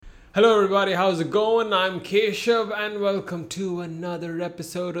Hello everybody, how's it going? I'm Keshav and welcome to another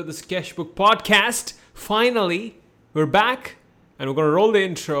episode of the Sketchbook Podcast. Finally, we're back and we're going to roll the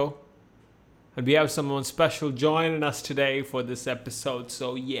intro. And we have someone special joining us today for this episode.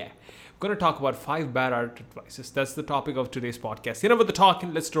 So yeah, we're going to talk about 5 bad art advices. That's the topic of today's podcast. Enough with the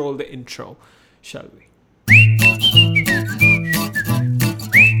talking, let's roll the intro, shall we?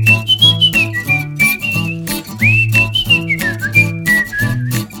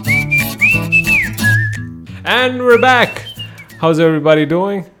 And we're back. How's everybody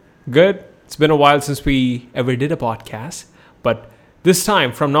doing? Good? It's been a while since we ever did a podcast. But this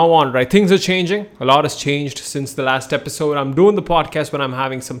time, from now on, right, things are changing. A lot has changed since the last episode. I'm doing the podcast when I'm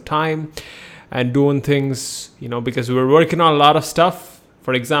having some time and doing things, because we're working on a lot of stuff.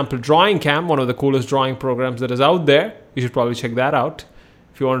 For example, Drawing Cam, one of the coolest drawing programs that is out there. You should probably check that out.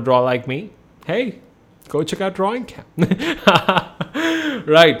 If you want to draw like me, hey, go check out Drawing Cam.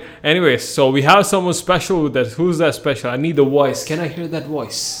 Right. Anyways, so we have someone special with us. Who's that special? I need the voice. Can I hear that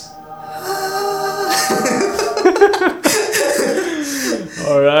voice?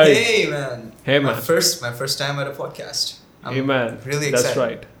 All right. Hey man. My first time at a podcast. Hey man. Really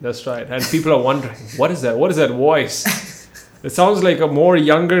excited. That's right. And people are wondering, what is that? What is that voice? It sounds like a more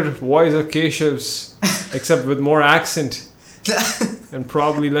younger voice of Keshav's, except with more accent and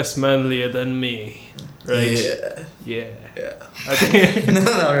probably less manlier than me. Right? Yeah. Okay. No,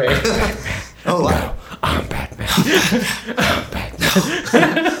 right. Oh wow. I'm Batman. I'm Batman.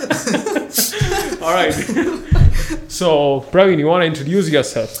 All right. So, Praveen, you want to introduce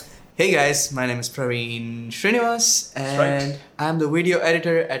yourself? Hey guys, my name is Praveen Srinivas and I'm the video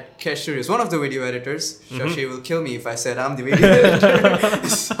editor at Kesh Studios. One of the video editors. Shashi will kill me if I said I'm the video editor.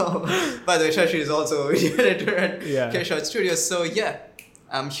 So, by the way, Shashi is also a video editor at Kesh Art Studios. So yeah,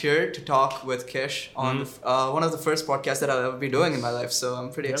 I'm here to talk with Kesh on one of the first podcasts that I'll ever be doing in my life. So I'm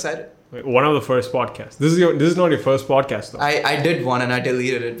pretty excited. Wait, one of the first podcasts. This is not your first podcast though. I did one and I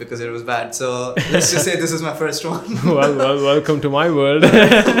deleted it because it was bad. So let's just say this is my first one. well, welcome to my world.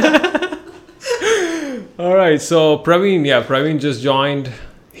 All right, so Praveen just joined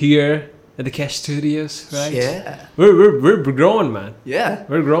here at the Kesh Studios, right? Yeah. We're growing, man. Yeah.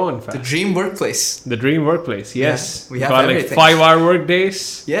 We're growing fast. The dream workplace. The dream workplace, yes. Yeah, we have got everything. like 5-hour work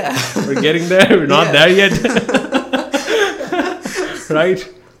days. Yeah. We're getting there. We're not there yet. Right?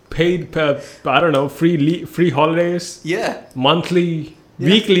 Paid, free holidays. Yeah. Monthly,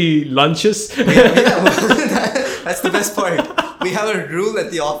 weekly lunches. That's the best part. We have a rule at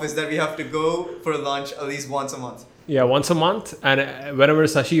the office that we have to go for lunch at least once a month. Yeah, once a month, and whenever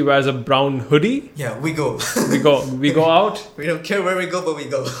Sashi wears a brown hoodie, we go. we go out. We don't care where we go, but we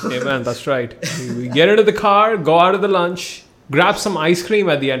go. Yeah, man, that's right. We get into the car, go out of the lunch, grab some ice cream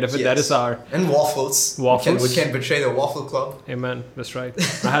at the end of it. Yes. That is our and waffles. We can't betray the waffle club. Amen. That's right.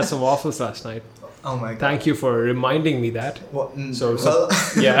 I had some waffles last night. Oh my god! Thank you for reminding me that. Where's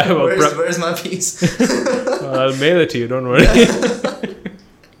my piece? I'll mail it to you. Don't worry.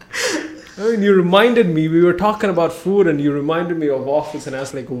 I mean, you reminded me. We were talking about food, and you reminded me of waffles, and I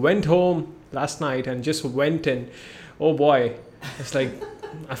was like, went home last night and just went and, oh boy, it's like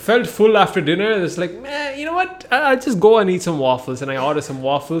I felt full after dinner. It's like, man, you know what? I'll just go and eat some waffles, and I ordered some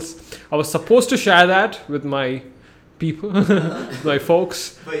waffles. I was supposed to share that with my people, my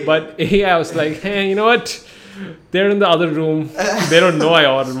folks, but I was like, hey, you know what? They're in the other room. They don't know I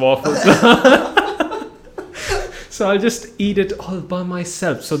ordered waffles. So I'll just eat it all by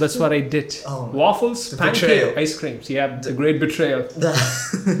myself. So that's what I did. Waffles, pancake, ice creams. Yeah, the great betrayal.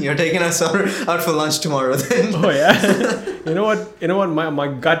 You're taking us out for lunch tomorrow then. Oh yeah. You know what? My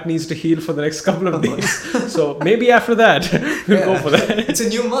gut needs to heal for the next couple of days. So maybe after that, we'll go for that. It's a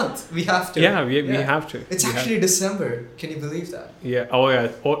new month. We have to. Yeah, we have to. It's actually December. Can you believe that? Yeah. Oh yeah.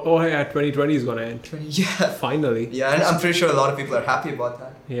 2020 is gonna end. Finally. Yeah, and I'm pretty sure a lot of people are happy about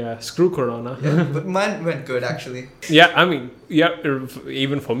that. Yeah. Screw Corona. Yeah, but mine went good actually. Yeah, I mean,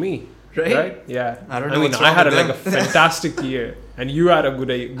 even for me, right? Yeah. I don't know. I had a fantastic year, and you had a good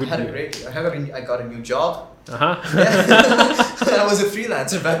year. I had a great year. I got a new job. Yeah. I was a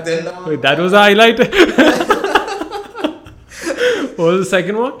freelancer back then. Wait, that was a highlight. What was the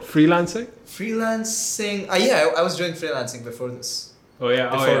second one? Freelancing. I was doing freelancing before this.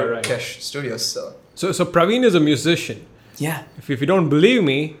 Before Kesh Studios. So Praveen is a musician. Yeah. If you don't believe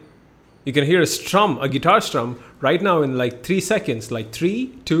me, you can hear a guitar strum right now in like 3 seconds. Like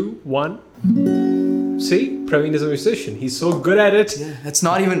 3, 2, 1. See, Praveen is a musician. He's so good at it. Yeah, that's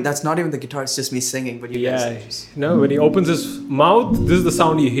not even the guitar. It's just me singing. But guys, no. When he opens his mouth, this is the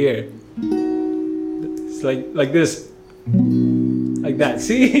sound you hear. It's like this, like that.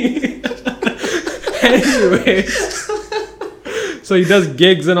 See. Anyways. So he does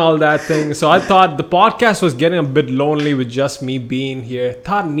gigs and all that thing. So I thought the podcast was getting a bit lonely with just me being here.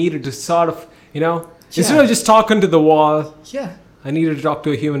 Thought I needed to sort of, instead of just talking to the wall, I needed to talk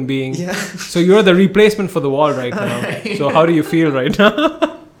to a human being. Yeah. So you're the replacement for the wall right now. Right. So how do you feel right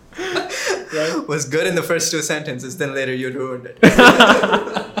now? Was good in the first 2 sentences, then later you ruined it.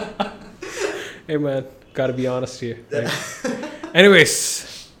 Hey man, gotta be honest here. Right?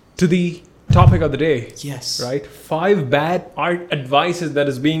 Anyways, to the topic of the day. Yes. Right? 5 bad art advices that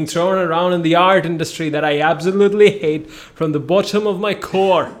is being thrown around in the art industry that I absolutely hate from the bottom of my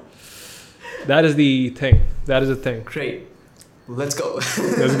core. That is the thing. That is the thing. Great. Let's go.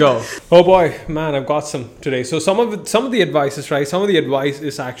 Let's go. Oh boy, man, I've got some today. So some of the advices, right? Some of the advice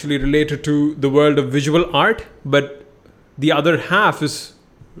is actually related to the world of visual art, but the other half is,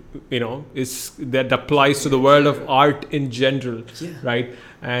 is that applies to the world of art in general, right?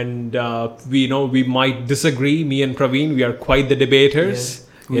 And we might disagree. Me and Praveen, we are quite the debaters.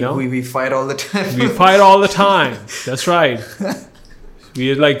 Yeah. We fight all the time. We fight all the time. That's right.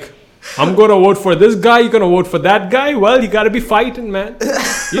 We're like, I'm gonna vote for this guy. You're gonna vote for that guy. Well, you gotta be fighting, man.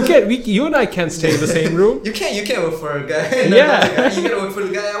 You and I can't stay in the same room. You can't vote for a guy. Yeah. You gotta vote for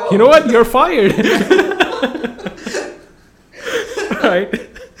the guy I want. You know what? You're fired. Right.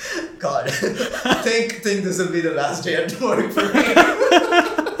 God, think this will be the last day at work for me.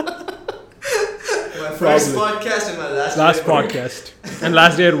 My first podcast and my last day at podcast and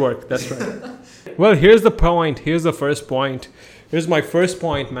last day at work. That's right. Well, here's the point. Here's the first point. Here's my first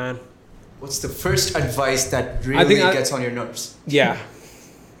point, man. What's the first advice that really gets on your nerves? Yeah.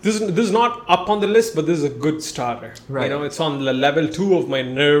 This is not up on the list, but this is a good starter. Right. It's on the level 2 of my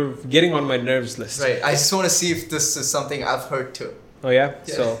getting on my nerves list. Right. I just want to see if this is something I've heard too. Oh yeah?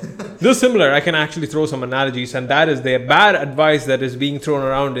 So this is similar. I can actually throw some analogies, and that is the bad advice that is being thrown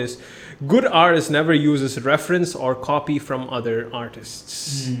around is good artists never uses reference or copy from other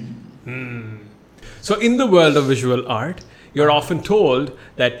artists. So in the world of visual art, you're often told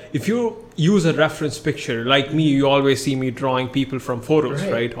that if you use a reference picture, like me, you always see me drawing people from photos,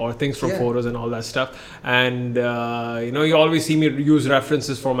 right? Or things from photos and all that stuff. And, you always see me use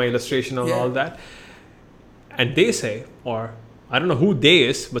references for my illustration and all that. And they say, or I don't know who they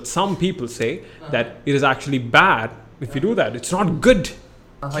is, but some people say that it is actually bad if you do that. It's not good.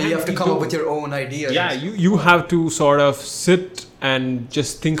 You have to come up with your own ideas. Yeah, you have to sort of sit and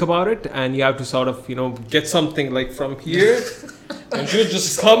just think about it, and you have to sort of, get something like from here, and you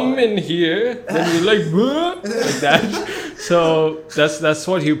just come in here, and you're like that. So that's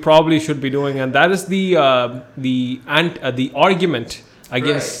what you probably should be doing, and that is the argument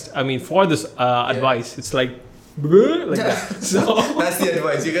against. I mean, for this advice, it's like that. So that's the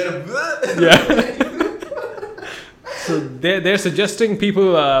advice. You gotta. Yeah. So they're suggesting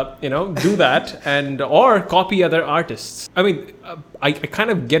people, do that or copy other artists. I mean, I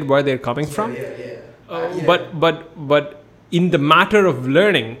kind of get where they're coming from. But in the matter of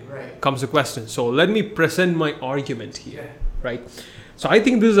learning comes a question. So let me present my argument here, right? So I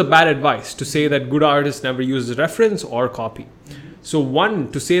think this is a bad advice to say that good artists never use reference or copy. So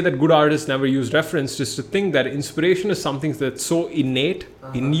to say that good artists never use reference is to think that inspiration is something that's so innate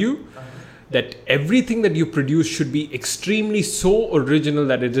in you that everything that you produce should be extremely so original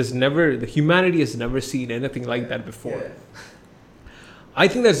that the humanity has never seen anything like that before. I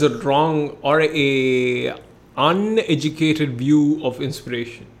think that's a wrong or a uneducated view of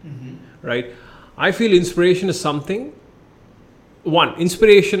inspiration, right? I feel inspiration is something,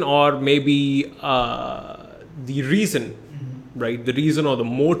 inspiration or maybe the reason, right? The reason or the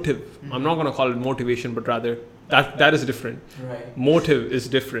motive. I'm not going to call it motivation, but rather that is different. Right. Motive is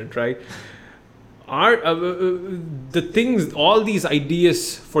different, right? The things, all these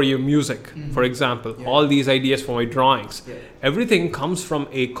ideas for your music, for example, all these ideas for my drawings, everything comes from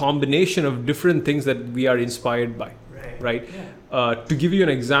a combination of different things that we are inspired by, right? To give you an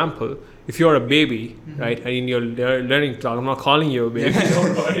example, if you're a baby, right, and you're learning to talk, I'm not calling you a baby,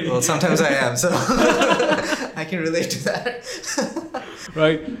 don't worry. Well, sometimes I am, so I can relate to that.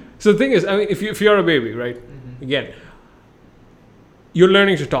 Right? So the thing is, I mean, if you're a baby, right, again, you're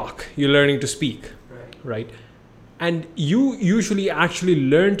learning to talk, you're learning to speak, right? And you usually actually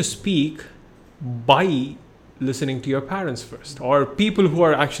learn to speak by listening to your parents first, or people who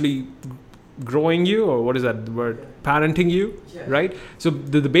are actually growing you, or what is that word, parenting you, right? So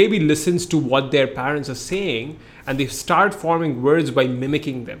the baby listens to what their parents are saying, and they start forming words by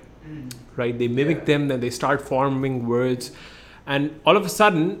mimicking them, right? They mimic them, and they start forming words, and all of a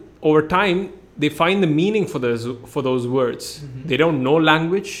sudden, over time, they find the meaning for those words. They don't know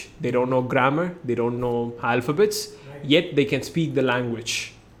language, they don't know grammar, they don't know alphabets, yet they can speak the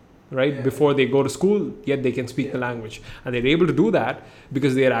language, right? Yeah. Before they go to school, yet they can speak the language. And they're able to do that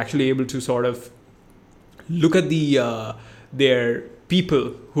because they are actually able to sort of look at their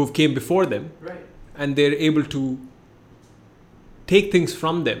people who came before them, Right. and they're able to take things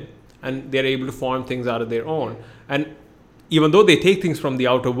from them, and they're able to form things out of their own. And even though they take things from the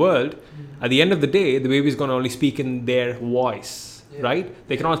outer world, at the end of the day, the baby is going to only speak in their voice, right?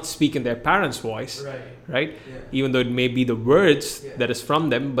 They cannot speak in their parents' voice, right? Yeah. Even though it may be the words that is from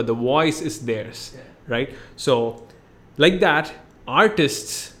them, but the voice is theirs, right? So, like that,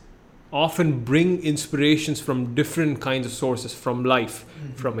 artists often bring inspirations from different kinds of sources, from life,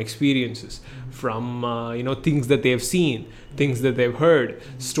 from experiences, from things that they have seen, things that they've heard,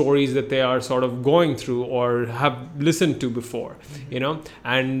 stories that they are sort of going through or have listened to before,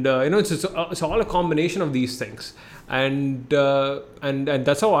 and it's all a combination of these things, and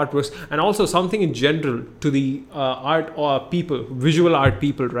that's how art works. And also something in general to the art or people, visual art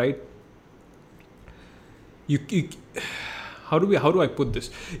people, right? You how do I put this?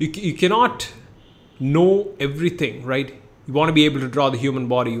 You cannot know everything, right? You want to be able to draw the human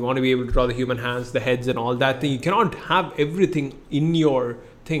body. You want to be able to draw the human hands, the heads, and all that thing. You cannot have everything in your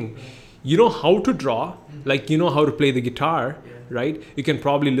thing. You know how to draw, like you know how to play the guitar, right? You can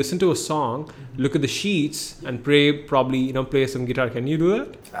probably listen to a song, look at the sheets, and play some guitar. Can you do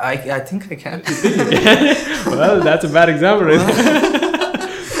that? I think I can. Well, that's a bad example, right?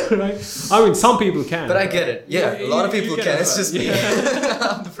 Right? I mean, some people can. But I get it. Yeah, a lot of people can. It's just me. Yeah.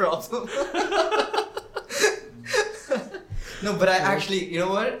 I'm the problem. No, but I actually, you know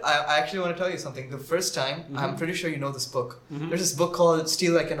what? I actually want to tell you something. The first time, I'm pretty sure you know this book. There's this book called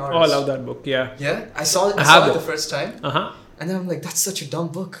Steal Like an Artist. Oh, I love that book. Yeah. Yeah? I saw it the first time. Uh-huh. And then I'm like, that's such a dumb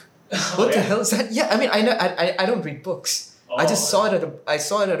book. What the hell is that? Yeah, I mean, I know I don't read books. I just saw it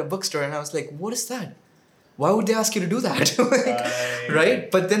at a bookstore and I was like, what is that? Why would they ask you to do that? Right?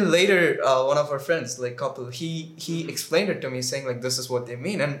 But then later, one of our friends, couple, he explained it to me saying this is what they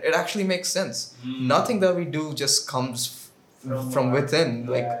mean. And it actually makes sense. Nothing that we do just comes from within.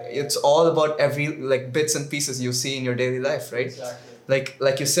 It's all about every bits and pieces you see in your daily life, right? Exactly.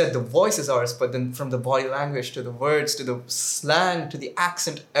 Like you said, the voice is ours, but then from the body language to the words to the slang to the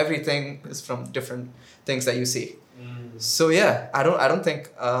accent, everything is from different things that you see. So yeah, I don't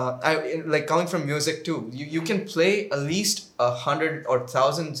think coming from music too. You can play at least 100 or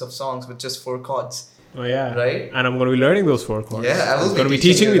thousands of songs with just 4 chords. Oh yeah, right. And I'm going to be learning those 4 chords. Yeah, I will going to be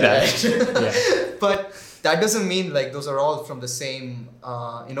teaching me that. Yeah. But that doesn't mean those are all from the same.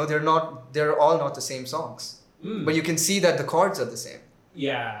 They're all not the same songs. But you can see that the chords are the same.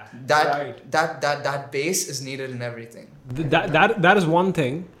 Yeah. That bass is needed in everything. That is one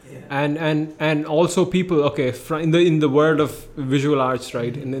thing. Yeah. And also people, in the world of visual arts,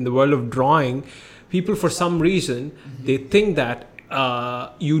 right? In the world of drawing, people for some reason they think that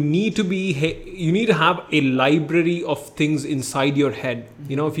you need to have a library of things inside your head.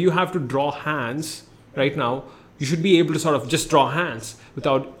 If you have to draw hands right now, you should be able to sort of just draw hands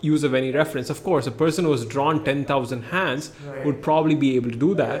without use of any reference. Of course, a person who has drawn 10,000 hands would probably be able to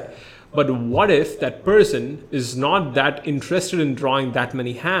do that. But what if that person is not that interested in drawing that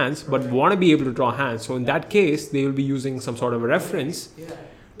many hands, but want to be able to draw hands? So in that case, they will be using some sort of a reference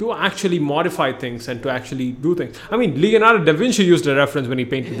to actually modify things and to actually do things. I mean, Leonardo da Vinci used a reference when he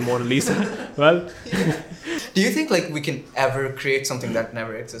painted the Mona Lisa. Well, do you think we can ever create something that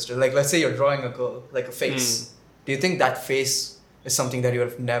never existed? Let's say you're drawing a girl, a face. Do you think that face is something that you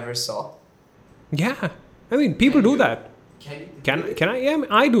have never saw? Yeah, I mean, people do that. Can I? Yeah,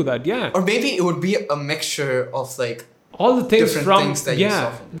 I do that. Yeah. Or maybe it would be a mixture of all the things different things that you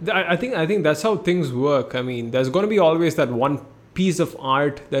saw. I think that's how things work. I mean, there's going to be always that one piece of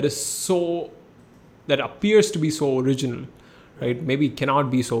art that appears to be so original, right? Maybe it cannot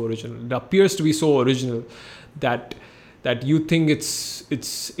be so original. It appears to be so original that you think it's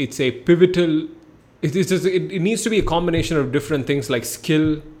a pivotal. It needs to be a combination of different things like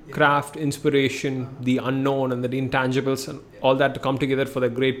skill, craft, inspiration, the unknown and the intangibles and all that to come together for the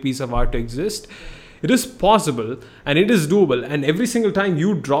great piece of art to exist. It is possible and it is doable. And every single time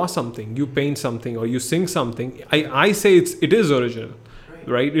you draw something, you paint something or you sing something, I say it is original,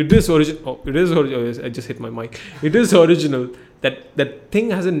 right? It is original. Oh, it is original. I just hit my mic. It is original. That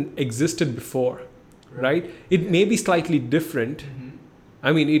thing hasn't existed before, right? It may be slightly different.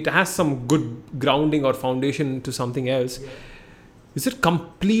 I mean, it has some good grounding or foundation to something else. Is it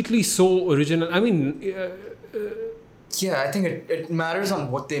completely so original? I mean, yeah, I think it matters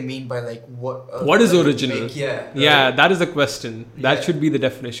on what they mean by what is original? Right. That is the question. That should be the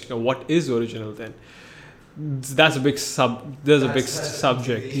definition of what is original. Then that's a big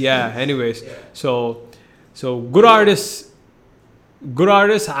subject. Yeah. Anyways, so good artists good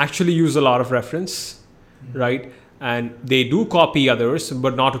artists actually use a lot of reference, right? And they do copy others,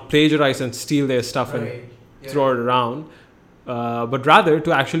 but not to plagiarize and steal their stuff and throw it around, but rather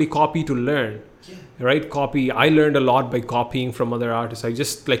to actually copy to learn. Right? Copy. I learned a lot by copying from other artists. I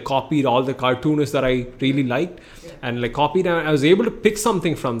just like copied all the cartoonists that I really liked and like copied, and I was able to pick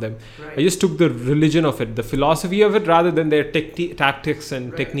something from them. I just took the religion of it, the philosophy of it, rather than their tactics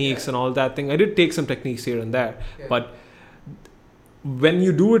and techniques and all that thing. I did take some techniques here and there, but when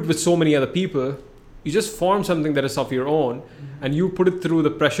you do it with so many other people, you just form something that is of your own, and you put it through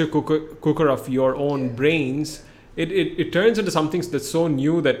the pressure cooker of your own brains. It turns into something that's so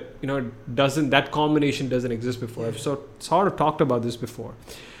new that that combination doesn't exist before. I've sort of talked about this before.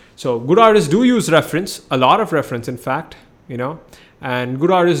 So good artists do use reference, a lot of reference, in fact, and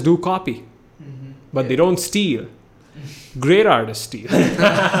good artists do copy, but they don't steal. Great artists steal. Is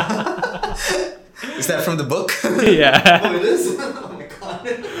that from the book? Yeah. Oh, it is. Oh my god!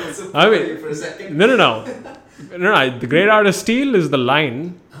 I mean, for a second. No. The great artist steal is the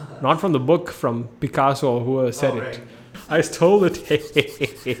line. Not from the book, from Picasso or whoever said it. Right. I stole it.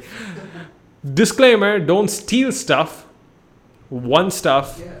 Disclaimer, don't steal stuff,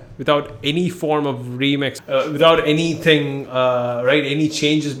 without any form of remix, without anything, any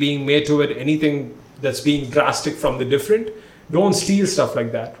changes being made to it, anything that's being drastic from the different. Don't steal stuff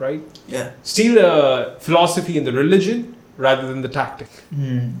like that, right? Yeah. Steal the philosophy and the religion rather than the tactic.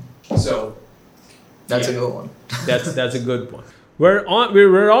 So That's a good one. that's a good one. We're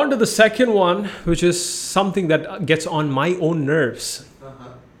on to the second one, which is something that gets on my own nerves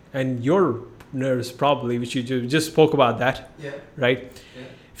and your nerves probably, which you just spoke about that. Yeah. Right? Yeah.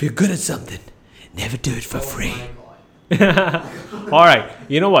 If you're good at something, never do it for free. My god. All right.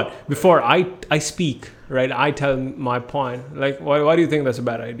 You know what? Before I speak, right? I tell my point. Like, why do you think that's a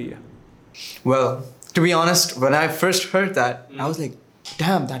bad idea? Well, to be honest, when I first heard that, I was like,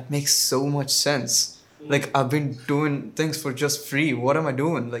 damn, that makes so much sense. Like, I've been doing things for just free. What am I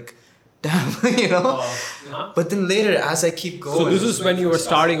doing? Like, damn, But then later, as I keep going... So this is when you were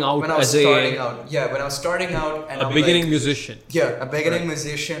starting out when I was as starting out. Yeah, when I was starting out... and a I'm beginning like, musician. Yeah, a beginning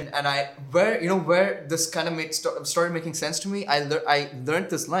musician. And where this kind of started making sense to me, I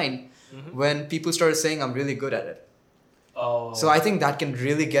learned this line when people started saying I'm really good at it. Oh. So I think that can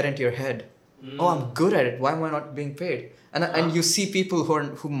really get into your head. Oh, I'm good at it. Why am I not being paid? And you see people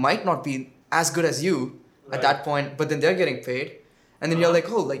who might not be as good as you at that point, but then they're getting paid. And then you're like,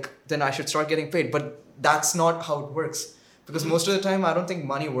 oh, then I should start getting paid. But that's not how it works. Because most of the time, I don't think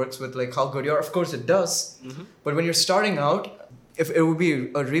money works with like how good you are. Of course it does. But when you're starting out, if it would be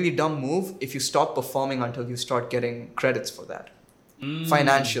a really dumb move if you stop performing until you start getting credits for that.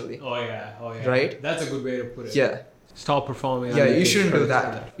 Financially. Oh yeah. Right? That's a good way to put it. Yeah. Stop performing. Yeah, you shouldn't do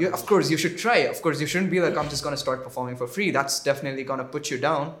that. Of course, you should try. Of course, you shouldn't be like, I'm just going to start performing for free. That's definitely going to put you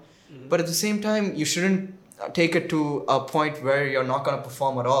down. But at the same time, you shouldn't take it to a point where you're not going to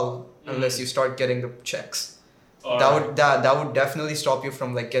perform at all unless you start getting the checks. That would definitely stop you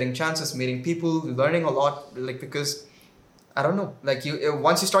from like getting chances, meeting people, learning a lot. Like, because I don't know, like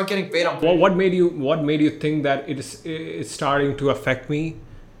once you start getting paid, what made you think that it's starting to affect me?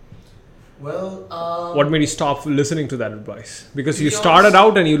 Well, what made you stop listening to that advice? Because you started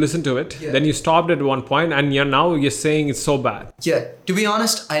out and you listened to it, then you stopped at one point, and you're saying it's so bad. Yeah, to be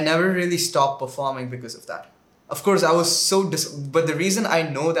honest, I never really stopped performing because of that. Of course, I was so but the reason I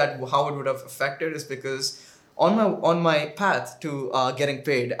know that how it would have affected is because on my path to getting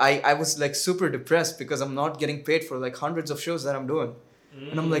paid, I was like super depressed because I'm not getting paid for like hundreds of shows that I'm doing.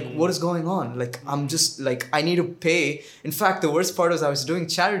 And I'm like, what is going on? Like, I'm just like, I need to pay. In fact, the worst part was I was doing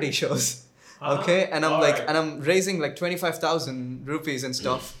charity shows. Okay, and I'm and I'm raising like 25,000 rupees and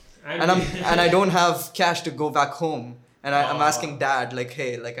stuff, and I don't have cash to go back home, and I'm asking dad like,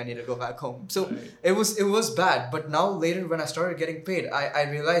 hey, like I need to go back home. So it was bad. But now later when I started getting paid, I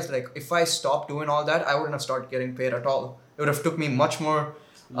realized like if I stopped doing all that, I wouldn't have started getting paid at all. It would have took me much more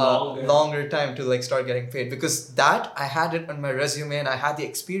longer time to like start getting paid, because that I had it on my resume and I had the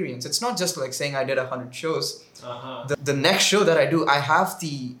experience. It's not just like saying I did 100 shows. The next show that I do, I have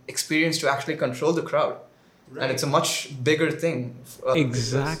the experience to actually control the crowd, and it's a much bigger thing.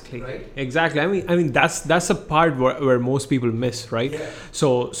 Exactly. Right? Exactly. I mean that's a part where most people miss, right? Yeah.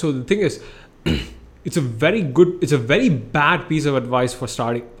 So the thing is, it's a very bad piece of advice for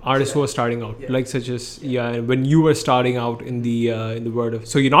artists who are starting out, like such as when you were starting out in the word of.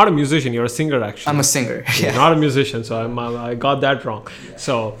 So you're not a musician, you're a singer actually. I'm a singer. You're not a musician, so I got that wrong. Yeah.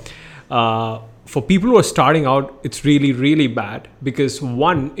 So for people who are starting out, it's really, really bad, because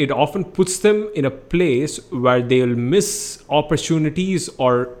one, it often puts them in a place where they'll miss opportunities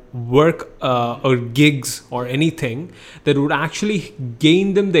or work or gigs or anything that would actually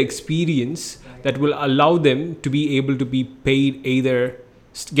gain them the experience that will allow them to be able to be paid either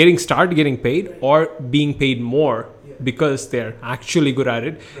getting paid or being paid more because they're actually good at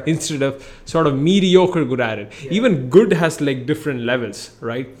it instead of sort of mediocre good at it. Even good has like different levels,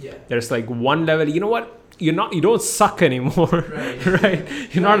 right? There's like one level, you know what? You don't suck anymore, right?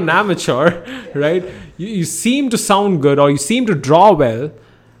 You're not an amateur, right? You seem to sound good or you seem to draw well.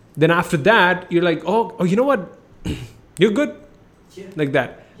 Then after that, you're like, oh, you know what? You're good, like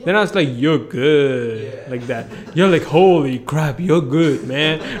that. Then I was like, you're good, like that. You're like, holy crap, you're good,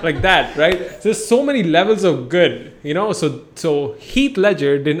 man, like that, right? There's so many levels of good, you know. So Heath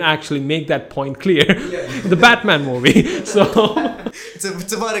Ledger didn't actually make that point clear. The Batman movie. So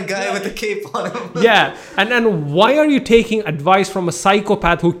it's about a guy with a cape on him. Yeah, and why are you taking advice from a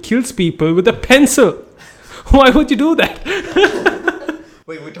psychopath who kills people with a pencil? Why would you do that?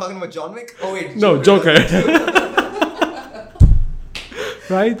 Wait, we're talking about John Wick? Oh wait, no, Joker.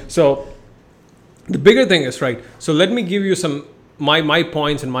 Right? So the bigger thing is, right, so let me give you some my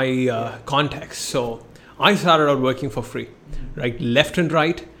points and my context. So I started out working for free, right? Left and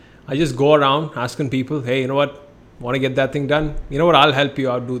right. I just go around asking people, hey, you know what? Want to get that thing done? You know what? I'll help you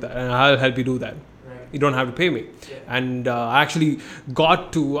out do that. And I'll help you do that. You don't have to pay me. And I actually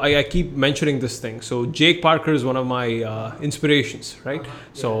got to, I keep mentioning this thing. So Jake Parker is one of my inspirations, right?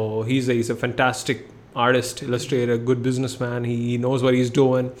 So he's a fantastic artist, illustrator, good businessman. He knows what he's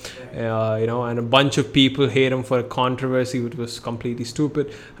doing, you know, and a bunch of people hate him for a controversy which was completely stupid.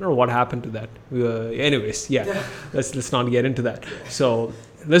 I don't know what happened to that. Anyways, let's not get into that. So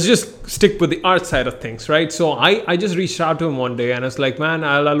let's just stick with the art side of things, right? So I just reached out to him one day and I was like, man,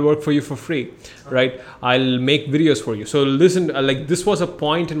 I'll work for you for free, right? I'll make videos for you. So listen, like this was a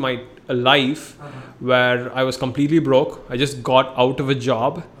point in my life where I was completely broke. I just got out of a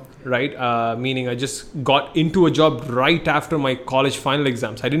job. Right, meaning I just got into a job right after my college final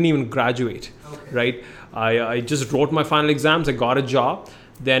exams. I didn't even graduate, right? I just wrote my final exams. I got a job.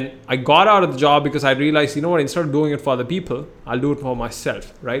 Then I got out of the job because I realized, you know what, instead of doing it for other people, I'll do it for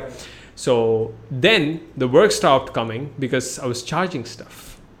myself, right? So then the work stopped coming because I was charging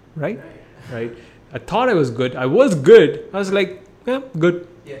stuff, right? I thought I was good. I was good. I was like, yeah, good.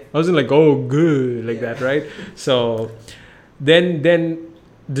 I wasn't like, oh, good, like that, right? So then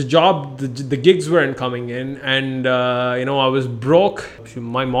the job, the gigs weren't coming in, and you know, I was broke.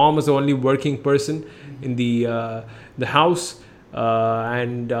 My mom was the only working person in the house,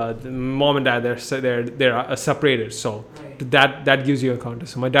 and the mom and dad they're separated. So that gives you a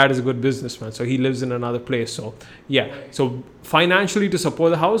context. So my dad is a good businessman, so he lives in another place. So so financially to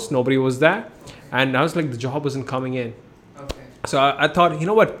support the house, nobody was there, and I was like, the job wasn't coming in. So I thought, you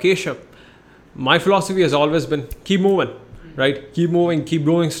know what, Keshav, my philosophy has always been keep moving. Right, keep moving, keep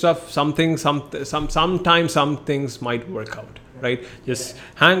doing stuff. Sometimes some things might work out. Right, just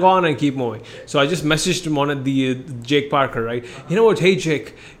hang on and keep moving. So I just messaged him on the Jake Parker. Right, you know what? Hey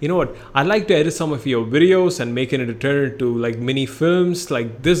Jake, you know what? I'd like to edit some of your videos and make it turn into like mini films,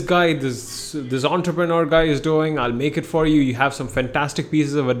 like this guy, this entrepreneur guy is doing. I'll make it for you. You have some fantastic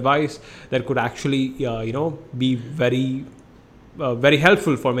pieces of advice that could actually, you know, be very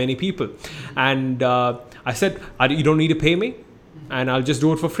helpful for many people. And I said, you don't need to pay me, and I'll just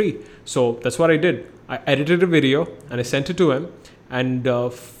do it for free. So that's what I did. I edited a video and I sent it to him. And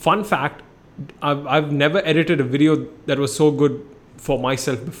fun fact, I've never edited a video that was so good for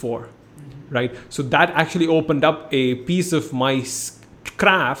myself before, right? So that actually opened up a piece of my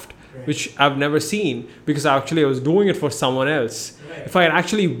craft which I've never seen, because I was doing it for someone else. If I had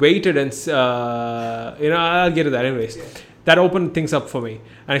actually waited and you know, I'll get to that anyways. That opened things up for me.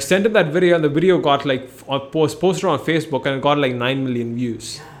 And I sent him that video, and the video got like posted on Facebook, and it got like 9 million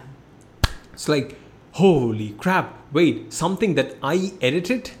views. It's like, holy crap, wait, something that I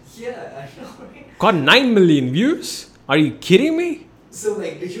edited? Yeah, I know, right? Got 9 million views? Are you kidding me? So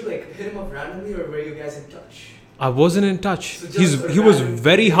like, did you like hit him up randomly, or were you guys in touch? I wasn't in touch. He was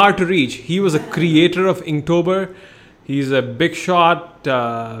very hard to reach. He was a creator of Inktober. He's a big shot,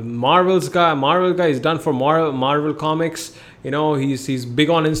 Marvel guy. He's done for Marvel comics. You know, he's big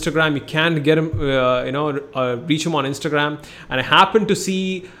on Instagram. You can't get him, reach him on Instagram. And I happened to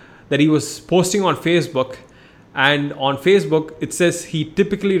see that he was posting on Facebook, and on Facebook it says he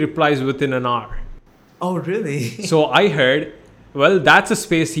typically replies within an hour. Oh, really? So I heard, well, that's a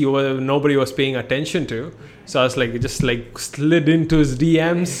space nobody was paying attention to. So I was like, just like slid into his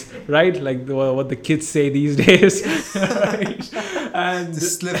DMs, right? Like what the kids say these days. Right? And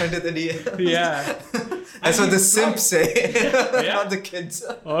just slip into the DM. Yeah. That's what the simps say, not the kids.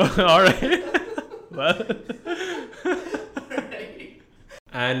 Oh, all right. Well.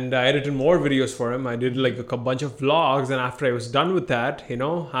 And I edited more videos for him. I did like a bunch of vlogs, and after I was done with that,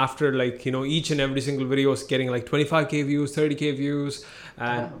 after each and every single video was getting like 25k views, 30k views,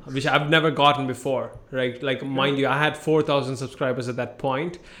 and which I've never gotten before, right? Like, mind you, I had 4,000 subscribers at that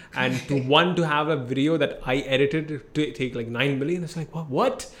point, and to have a video that I edited to take like 9 million, it's like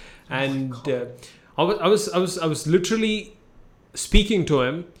what? And I was literally speaking to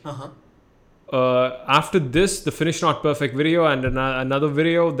him. After this, the Finish Not Perfect video and another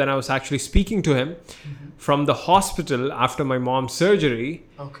video, then I was actually speaking to him from the hospital after my mom's surgery.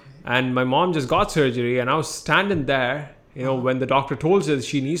 Okay. And my mom just got surgery, and I was standing there, when the doctor told her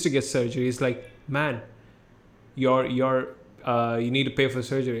she needs to get surgery. He's like, man, you need to pay for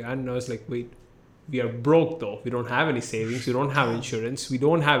surgery. And I was like, wait, we are broke though. We don't have any savings. We don't have insurance. We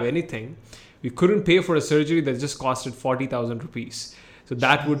don't have anything. We couldn't pay for a surgery that just costed 40,000 rupees. So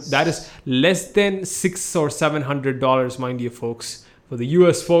that is less than $600 or $700, mind you, folks, for the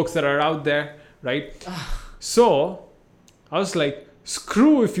US folks that are out there, right? So I was like,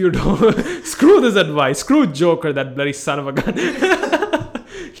 screw if you don't, screw this advice, screw Joker, that bloody son of a gun.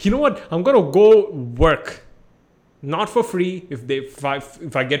 You know what? I'm gonna go work, not for free. If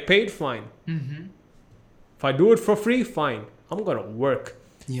I get paid, fine. If I do it for free, fine. I'm gonna work.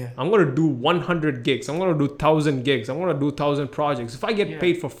 Yeah. I'm going to do 100 gigs. I'm going to do 1,000 gigs. I'm going to do 1,000 projects. If I get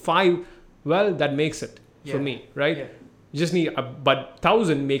paid for 5, well, that makes it for me, right? Yeah. You just need, but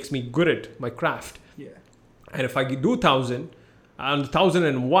 1,000 makes me good at my craft. Yeah. And if I do 1,000, and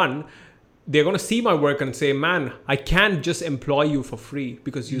 1,001, they're going to see my work and say, man, I can't just employ you for free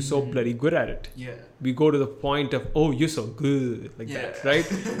because you're so bloody good at it. Yeah. We go to the point of, oh, you're so good, like that,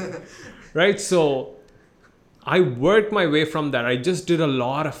 right? Right? So I worked my way from that. I just did a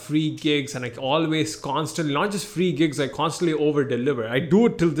lot of free gigs, and I always constantly, not just free gigs, I constantly over deliver. I do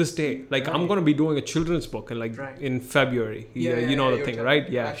it till this day. Like I'm going to be doing a children's book in February. You know the thing, right?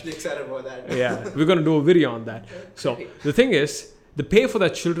 Yeah. I'm actually excited about that. Yeah. We're going to do a video on that. So the thing is, the pay for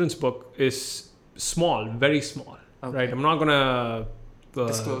that children's book is small, very small, right? I'm not going to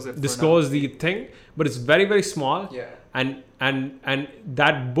disclose the thing, but it's very, very small. Yeah. And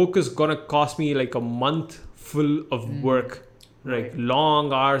that book is going to cost me like a month full of work, like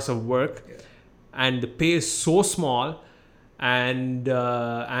long hours of work, and the pay is so small, and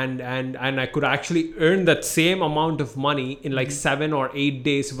I could actually earn that same amount of money in like 7 or 8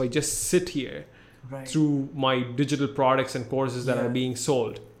 days if I just sit here through my digital products and courses that are being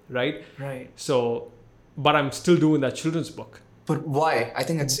sold, right? So, but I'm still doing that children's book. But why? I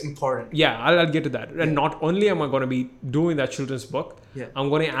think it's important. Yeah, I'll get to that. And not only am I going to be doing that children's book, I'm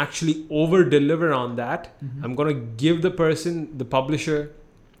going to actually over deliver on that. I'm going to give the person, the publisher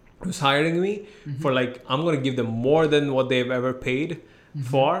who's hiring me for like, I'm going to give them more than what they've ever paid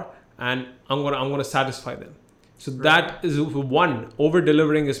for, and I'm going to satisfy them. So that is one, over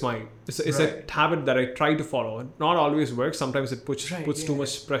delivering is it's a habit that I try to follow. It not always works. Sometimes it puts too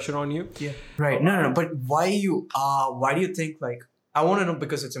much pressure on you. Yeah. Right. No. But why do you think, like, I want to know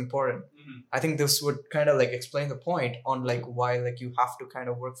because it's important. I think this would kind of like explain the point on like why like you have to kind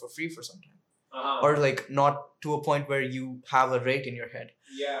of work for free for some time. Or like not to a point where you have a rate in your head.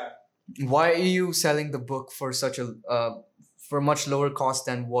 Yeah. Why are you selling the book for such a, for much lower cost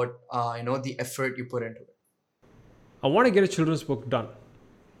than what, the effort you put into it? I want to get a children's book done.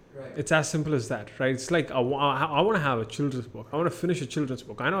 Right. It's as simple as that, right? It's like I want to have a children's book. I want to finish a children's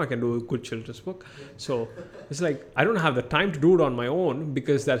book. I know I can do a good children's book. So it's like I don't have the time to do it on my own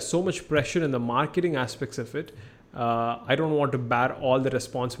because there's so much pressure in the marketing aspects of it. I don't want to bear all the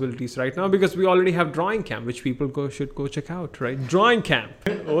responsibilities right now because we already have Drawing Camp, which people should go check out, right? Drawing Camp.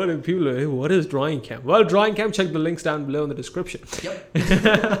 What is Drawing Camp? Well, Drawing Camp, check the links down below in the description.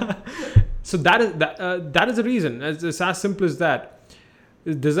 Yep. So that is the reason. It's as simple as that.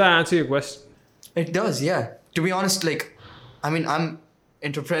 Does that answer your question? It does, yeah. To be honest, like, I mean, I'm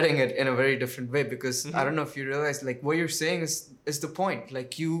interpreting it in a very different way because I don't know if you realize, like, what you're saying is the point.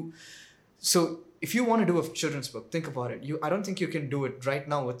 Like, so if you want to do a children's book, think about it. I don't think you can do it right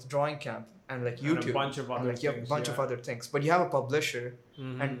now with Drawing Camp and like YouTube. And a bunch of other things. You have a bunch of other things. But you have a publisher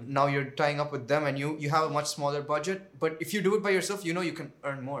and now you're tying up with them and you have a much smaller budget. But if you do it by yourself, you can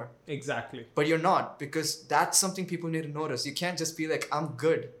earn more. Exactly. But you're not, because that's something people need to notice. You can't just be like, I'm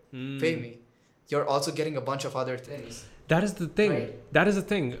good, pay me. You're also getting a bunch of other things. That is the thing. Right. That is the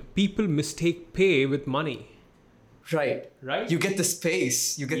thing. People mistake pay with money. Right. You get the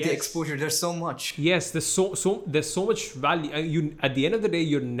space, you get the exposure. There's so much. Yes, there's so much value. You at the end of the day,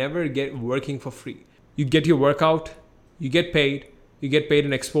 you're never working for free. You get your work out, you get paid, you get paid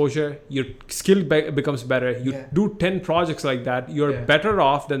in exposure, your skill becomes better. You do 10 projects like that, you're better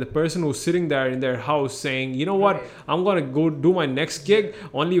off than the person who's sitting there in their house saying, you know what, I'm going to go do my next gig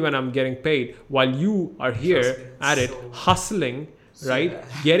only when I'm getting paid, while you are here at it, hustling, right?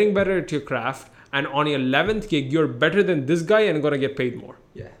 Getting better at your craft. And on your 11th gig, you're better than this guy and going to get paid more.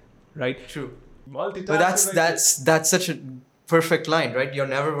 Yeah. Right? True. But that's such a perfect line, right? You're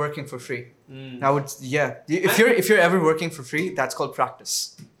never working for free. If you're ever working for free, that's called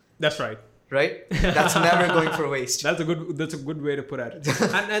practice. That's right. Right? That's never going for waste. That's a good way to put it.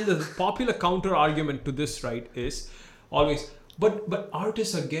 And the popular counter argument to this, right, is always, but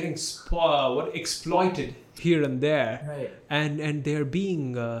artists are getting exploited here and there, right? And they're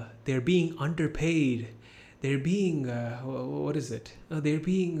being underpaid. They're being what is it? They're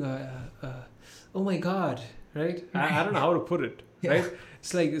being oh my God, right? I don't know how to put it, right?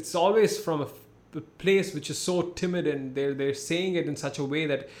 It's like it's always from a place which is so timid, and they're saying it in such a way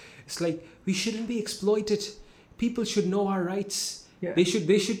that it's like we shouldn't be exploited. People should know our rights. Yeah. They should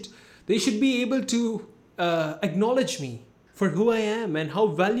be able to acknowledge me for who I am and how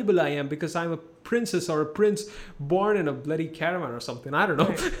valuable I am because I'm a princess or a prince born in a bloody caravan or something. I don't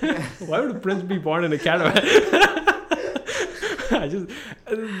know. Why would a prince be born in a caravan?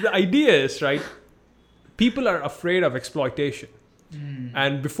 The idea is, right, people are afraid of exploitation.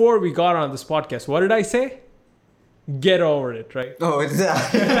 And before we got on this podcast, what did I say? Get over it, right? Oh,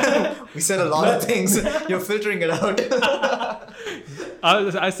 we said a lot of things. You're filtering it out.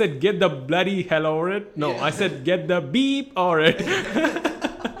 I said, get the bloody hell over it. No, I said, get the beep over it.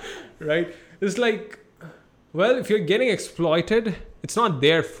 Right? It's like, well, if you're getting exploited, it's not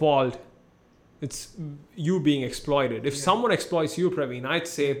their fault. It's you being exploited. If someone exploits you, Praveen, I'd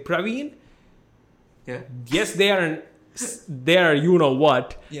say, Praveen, yes, they are you know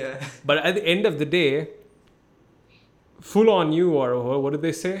what. Yeah. But at the end of the day, full on you, or what did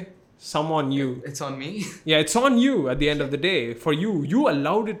they say? Some on you. It's on me. Yeah, it's on you at the end of the day. For you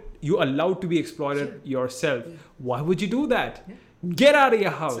allowed to be exploited yourself. Why would you do that? Get out of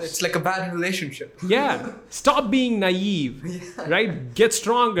your house. It's like a bad relationship. Yeah. Stop being naive. Right? Get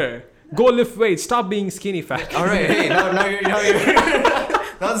stronger. Go lift weights. Stop being skinny fat. All right. Hey, now you're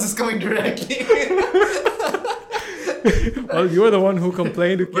now this is coming directly. Well, you're the one who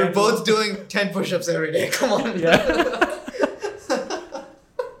complained. We're both doing 10 push-ups every day. Come on. Yeah.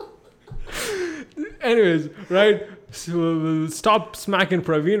 Anyways, right? So we'll stop smacking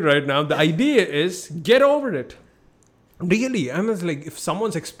Praveen right now. The idea is get over it. Really, I mean, like if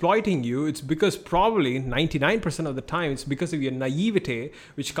someone's exploiting you, it's because probably 99% of the time it's because of your naivete,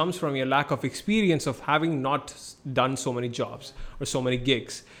 which comes from your lack of experience of having not done so many jobs or so many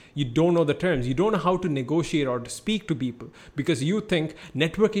gigs. You don't know the terms. You don't know how to negotiate or to speak to people because you think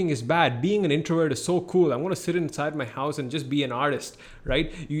networking is bad. Being an introvert is so cool. I'm going to sit inside my house and just be an artist,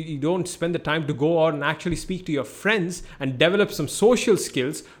 right? You don't spend the time to go out and actually speak to your friends and develop some social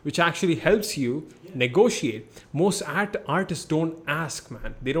skills, which actually helps you negotiate. Most artists don't ask,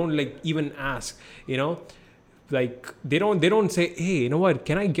 man. They don't even ask, like they don't say, hey, you know what?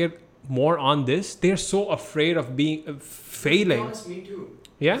 Can I get more on this? They're so afraid of being failing. Me too.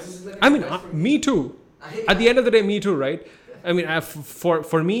 Yeah, I mean, me too. At the end of the day, me too, right? I mean,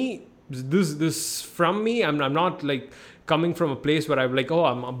 for me, this from me, I'm not like coming from a place where I'm like, oh,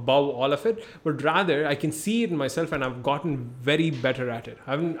 I'm above all of it, but rather I can see it in myself, and I've gotten very better at it.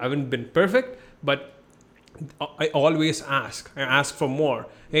 I haven't been perfect, but I always ask. I ask for more.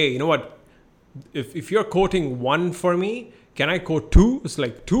 Hey, you know what? If you're quoting 1 for me, can I quote 2? It's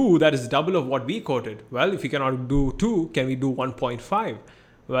like 2, that is double of what we quoted. Well, if you cannot do 2, can we do 1.5?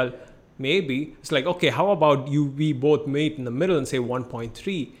 Well, maybe. It's like, okay, how about we both meet in the middle and say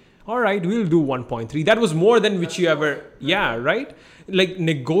 1.3? All right, we'll do 1.3. That was more than which you ever, right? Like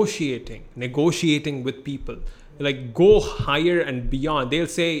negotiating with people. Like go higher and beyond. They'll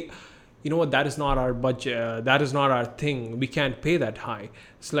say, you know what, that is not our budget. That is not our thing. We can't pay that high.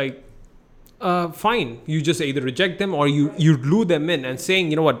 It's like, fine. You just either reject them or you lure them in and saying,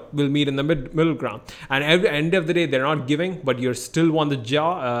 you know what, we'll meet in the middle ground. And at the end of the day, they're not giving, but you still want the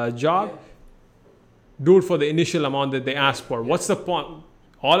job. Do it for the initial amount that they ask for. What's the point?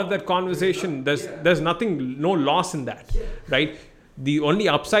 All of that conversation, there's nothing, no loss in that, right? The only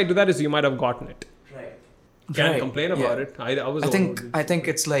upside to that is you might have gotten it. Right. Can't complain about it. I think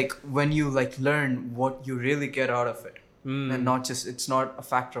it's like when you learn what you really get out of it. And it's not a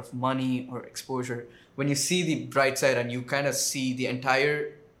factor of money or exposure. When you see the bright side and you kind of see the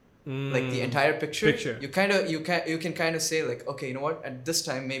entire picture, you can kind of say like, okay, you know what, at this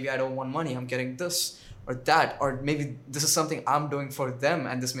time maybe I don't want money, I'm getting this or that, or maybe this is something I'm doing for them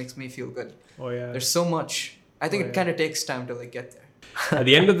and this makes me feel good. Oh yeah, there's so much. I think it kind of takes time to get there. At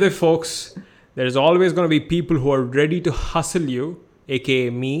the end of the day, folks, there's always going to be people who are ready to hustle you, aka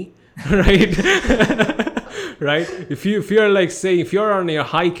me, right? Right? If you're like saying, if you're on your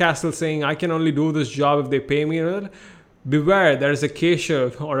high castle saying, I can only do this job if they pay me, beware, there's a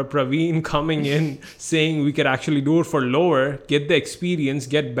Keshav or a Praveen coming in saying we could actually do it for lower, get the experience,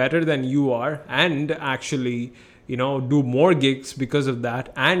 get better than you are, and actually, do more gigs because of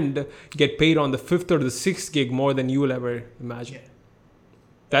that, and get paid on the 5th or the 6th gig more than you will ever imagine. Yeah.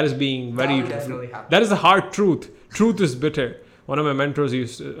 That is being very... That is the hard truth. Truth is bitter. One of my mentors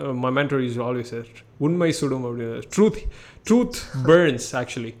used to always say, truth burns,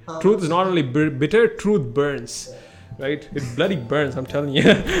 actually. Truth is not only bitter, truth burns. Right? It bloody burns, I'm telling you.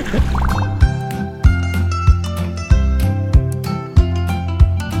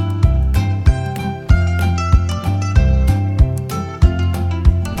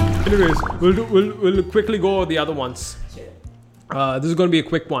 Anyways, we'll quickly go over the other ones. This is going to be a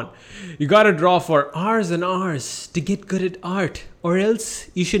quick one. You got to draw for hours and hours to get good at art, or else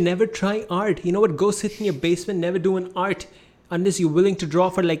you should never try art. You know what? Go sit in your basement, never do an art unless you're willing to draw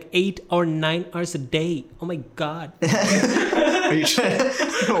for like 8 or 9 hours a day. Oh my God. Are you trying?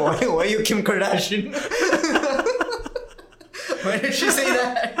 Why are you Kim Kardashian? Why did she say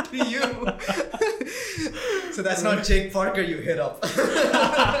that to you? So that's not Jake Parker you hit up.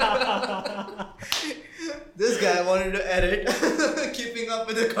 This guy wanted to edit Keeping Up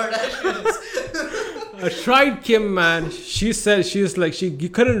with the Kardashians. I tried Kim, man. She said you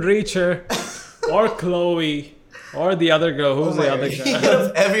couldn't reach her, or Chloe, or the other girl. Who's the other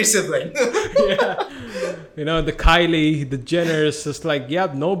girl? Every sibling. Yeah. The Kylie, the Jenners. It's like,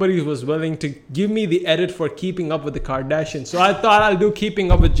 nobody was willing to give me the edit for Keeping Up with the Kardashians. So I thought I'll do Keeping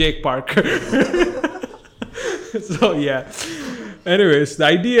Up with Jake Parker. So yeah. Anyways, the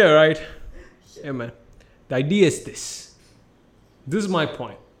idea, right? Yeah, man. The idea is this. This is my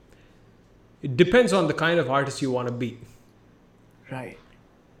point. It depends on the kind of artist you want to be. Right.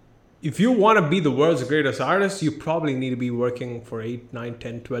 If you want to be the world's greatest artist, you probably need to be working for 8, 9,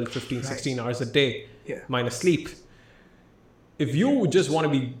 10, 12, 15, 16 hours a day, minus sleep. If you just want to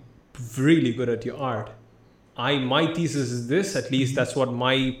be really good at your art, my thesis is this, at least that's what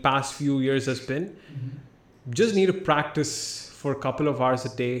my past few years has been. Just need to practice for a couple of hours a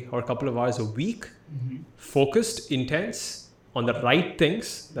day or a couple of hours a week, focused, intense, on the right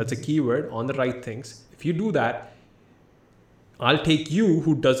things. That's a key word, on the right things. If you do that, I'll take you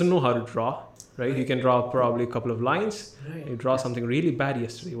who doesn't know how to draw, right? You can draw probably a couple of lines. Right. You draw something really bad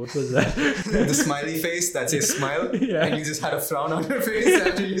yesterday. What was that? The smiley face that says smile. Yeah. And you just had a frown on your face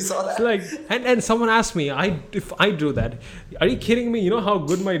after you saw that. It's like, and someone asked me, if I drew that, are you kidding me? You know how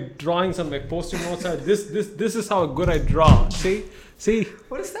good my drawings on my post-it notes are? This is how good I draw. See?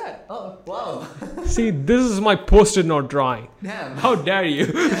 What is that? Oh, wow. See, this is my post-it note drawing. Damn. How dare you?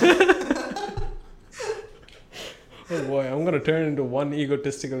 Oh boy, I'm going to turn into one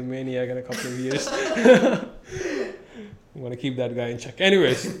egotistical maniac in a couple of years. I'm going to keep that guy in check.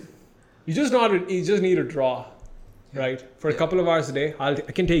 Anyways, you just need to draw, right? For a couple of hours a day, I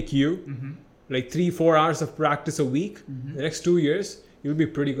can take you, like 3-4 hours of practice a week. The next 2 years, you'll be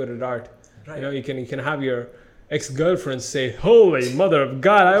pretty good at art. Right. You can have your ex-girlfriend say, holy mother of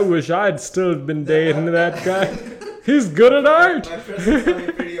God, I wish I'd still been dating that guy. He's good at art. My friend's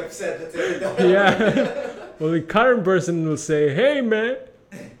probably pretty upset. Yeah. Well, the current person will say, hey, man.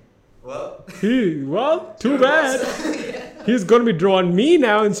 Well, too bad. Yeah. He's going to be drawing me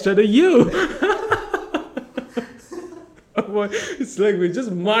now instead of you. It's like we're just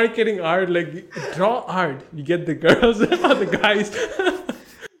marketing art. Like, draw art. You get the girls or the guys.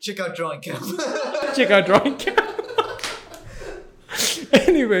 Check out Drawing Camp. Check out Drawing Camp.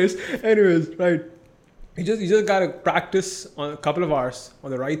 Anyways, right. You just gotta practice on a couple of hours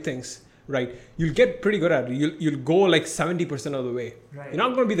on the right things. Right, you'll get pretty good at it. You'll go like 70% of the way. Right. You're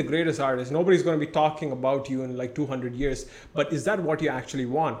not going to be the greatest artist. Nobody's going to be talking about you in like 200 years. But is that what you actually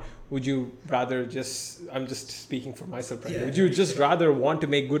want? Would you rather I'm just speaking for myself, right? Yeah. Would you just rather want to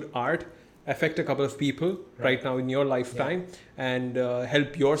make good art, affect a couple of people right now in your lifetime, and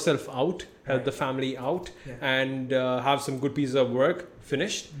help yourself out, help the family out, and have some good pieces of work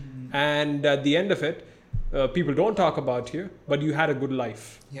finished? And at the end of it, people don't talk about you, but you had a good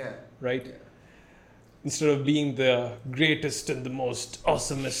life. Yeah. Right? Yeah. Instead of being the greatest and the most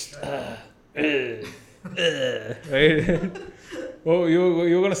awesomest. Right? Oh,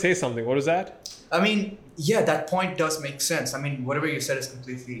 you're going to say something. What is that? I mean, yeah, that point does make sense. I mean, whatever you said is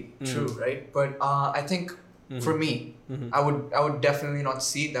completely true, right? But I think for me, I would definitely not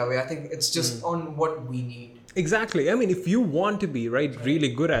see it that way. I think it's just on what we need. Exactly. I mean, if you want to be really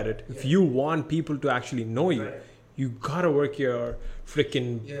good at it, if you want people to actually know you, you gotta work your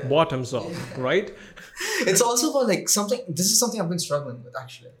freaking bottoms off, right? It's also about like something. This is something I've been struggling with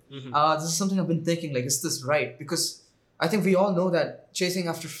actually. This is something I've been thinking like, is this right? Because I think we all know that chasing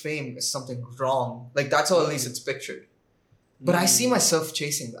after fame is something wrong. Like that's how at least it's pictured. But I see myself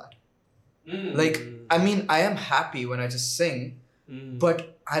chasing that. Like, I mean, I am happy when I just sing, but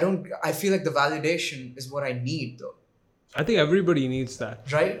I feel like the validation is what I need though. I think everybody needs that.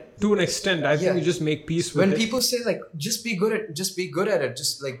 Right? To an extent. I think you just make peace with it. When people say like, just be good at it,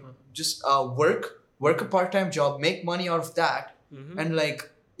 just work a part-time job, make money out of that, and like,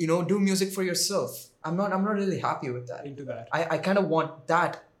 you know, do music for yourself. I'm not really happy with that. Into that. I kind of want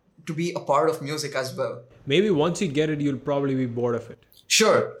that to be a part of music as well. Maybe once you get it, you'll probably be bored of it.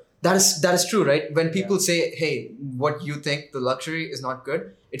 Sure. That is true, right? When people say, hey, what you think, the luxury is not good,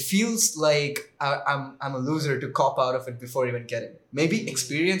 it feels like I'm a loser to cop out of it before even getting it. Maybe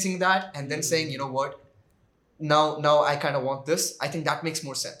experiencing that and then saying, you know what, now I kind of want this. I think that makes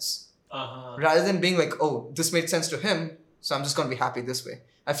more sense. Rather than being like, oh, this made sense to him, so I'm just going to be happy this way.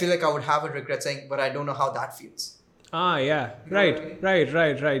 I feel like I would have a regret saying, but I don't know how that feels. Yeah. Right.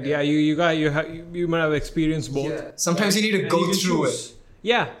 Yeah, you might have experienced both. Yeah. Sometimes you need to go through it.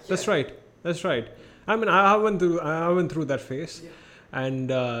 Yeah, that's right. I mean, I went through that phase, and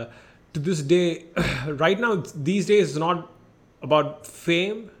to this day, right now, these days, it's not about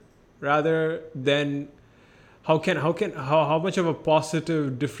fame, rather than how much of a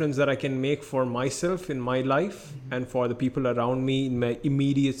positive difference that I can make for myself in my life and for the people around me in my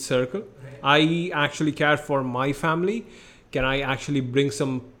immediate circle. I actually care for my family. Can I actually bring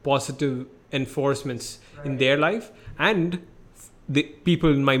some positive enforcements in their life and the people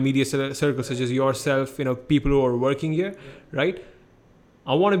in my media circle, such as yourself, you know, people who are working here, right?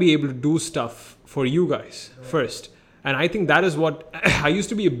 I want to be able to do stuff for you guys first. And I think that is what I used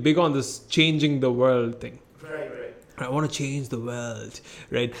to be big on, this changing the world thing. I want to change the world,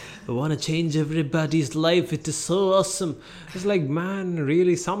 right? I want to change everybody's life. It is so awesome. It's like, man,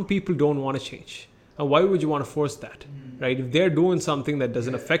 really, some people don't want to change. And why would you want to force that, right? If they're doing something that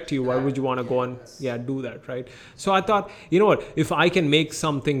doesn't affect you, why would you want to go and do that, right? So I thought, you know what? If I can make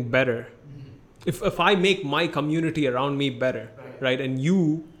something better, if I make my community around me better, right, and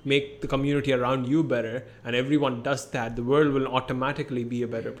you make the community around you better, and everyone does that, the world will automatically be a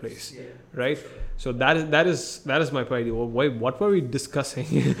better place, right? So that is my idea. Well, wait, what were we discussing?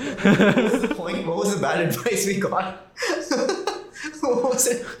 What was the point? What was the bad advice we got? What was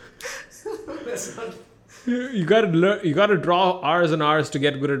it? You gotta learn. You gotta draw hours and hours to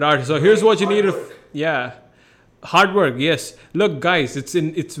get good at art. So here's what you need to. Hard work, yes. Look, guys,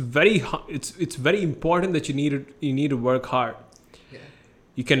 it's very important that you need to work hard. Yeah.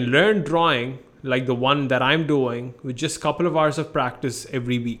 You can learn drawing like the one that I'm doing with just a couple of hours of practice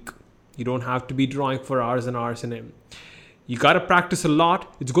every week. You don't have to be drawing for hours and hours in it. You got to practice a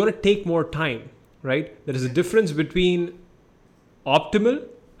lot. It's going to take more time, right? There is a difference between optimal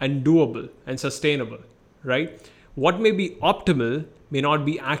and doable and sustainable, right? What may be optimal may not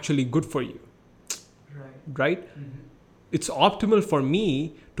be actually good for you. Right? Mm-hmm. It's optimal for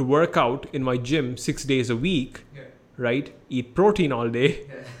me to work out in my gym 6 days a week, right? Eat protein all day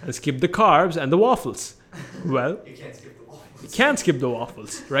and skip the carbs and the waffles. Well, you can't skip the waffles. You can't skip the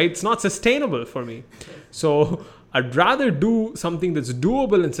waffles, right? It's not sustainable for me. So I'd rather do something that's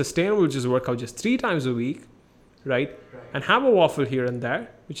doable and sustainable, which is work out just 3 times a week, right? And have a waffle here and there,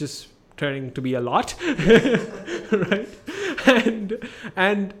 which is turning to be a lot, right?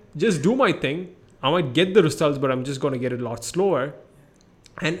 And just do my thing. I might get the results, but I'm just going to get it a lot slower.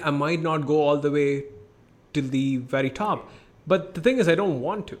 And I might not go all the way till the very top. But the thing is, I don't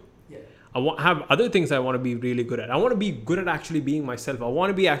want to. I have other things I want to be really good at. I want to be good at actually being myself. I want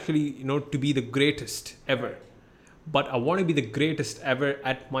to be actually, to be the greatest ever. But I want to be the greatest ever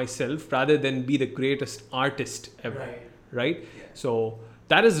at myself rather than be the greatest artist ever. Right? Yeah. So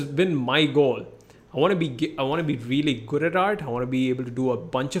that has been my goal. I want to be really good at art. I want to be able to do a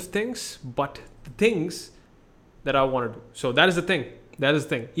bunch of things, but the things that I want to do. So that is the thing.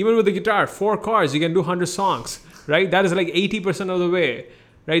 Even with the guitar, 4 chords, you can do 100 songs, right? That is like 80% of the way,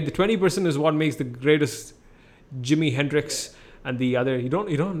 right? The 20% is what makes the greatest Jimi Hendrix and the other. You don't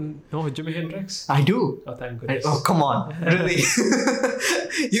know Jimi Hendrix? I do. Oh, thank goodness. Oh, come on. Really?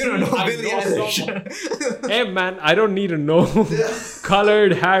 You don't know Billie Eilish. Hey, man, I don't need to know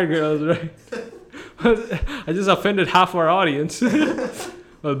colored hair girls, right? I just offended half our audience.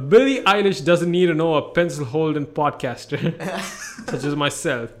 Well, Billie Eilish doesn't need to know a pencil-holding podcaster, such as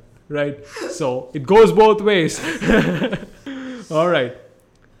myself, right? So it goes both ways. All right.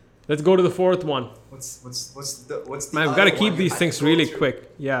 Let's go to the fourth one. What's the Man, we've got to keep these things really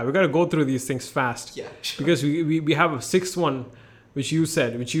quick. Yeah, we've got to go through these things fast. Yeah. Sure. Because we have a sixth one, which you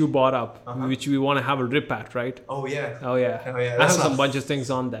said, which you brought up, which we want to have a rip at, right? Oh yeah. Oh yeah. I have some bunch of things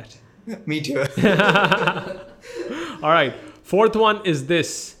on that. Me too. All right. Fourth one is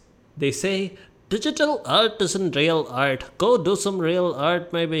this. They say digital art isn't real art. Go do some real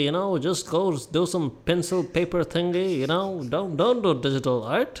art, maybe, just go do some pencil paper thingy, Don't do digital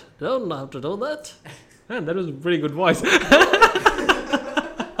art. Don't have to do that. Man, that was a pretty good voice.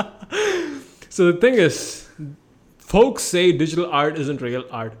 So the thing is, folks say digital art isn't real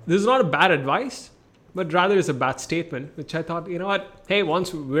art. This is not a bad advice, but rather it's a bad statement, which I thought, you know what? Hey,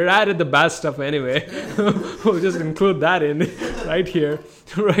 once we're at the bad stuff anyway, we'll just include that in right here,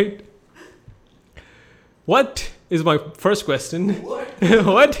 right? What is my first question?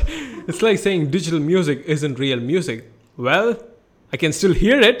 What? It's like saying digital music isn't real music. Well, I can still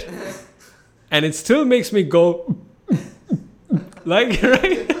hear it, and it still makes me go like,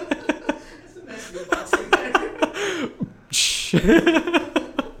 right?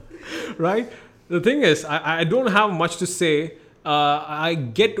 Right? The thing is, I don't have much to say. I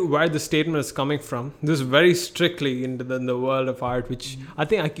get where the statement is coming from. This is very strictly in the world of art, which I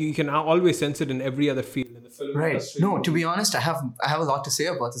think you can always sense it in every other field. In the film industry. No, to be honest, I have a lot to say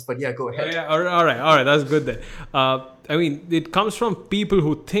about this, but yeah, go ahead. Yeah, all right, that's good then. I mean, it comes from people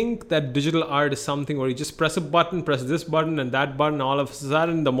who think that digital art is something where you just press a button, press this button and that button, all of a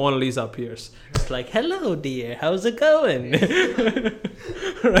sudden the Mona Lisa appears. It's like, hello dear, how's it going?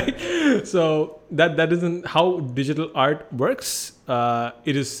 Right? So that isn't how digital art works.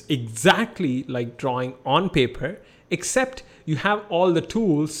 It is exactly like drawing on paper, except you have all the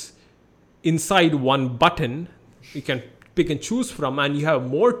tools inside one button you can pick and choose from, and you have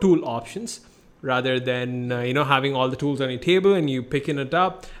more tool options rather than having all the tools on your table and you picking it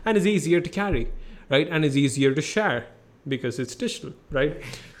up, and it's easier to carry, right? And it's easier to share because it's digital, right?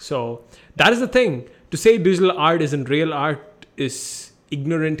 So that is the thing. To say digital art isn't real art is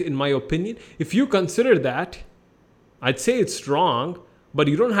ignorant in my opinion. If you consider that, I'd say it's wrong, but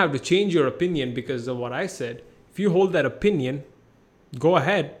you don't have to change your opinion because of what I said. If you hold that opinion, go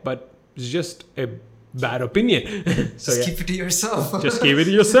ahead, but it's just a bad opinion. So just keep it to yourself. Just keep it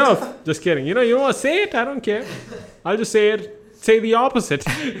to yourself. Just kidding. You want to say it? I don't care. I'll just say the opposite.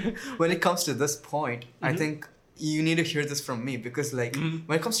 When it comes to this point, I think you need to hear this from me because when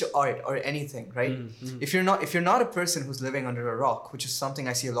it comes to art or anything, right? If you're not a person who's living under a rock, which is something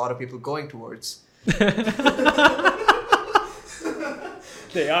I see a lot of people going towards.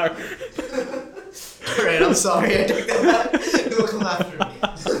 They are. Alright, I'm sorry. I take that back. Don't come after me.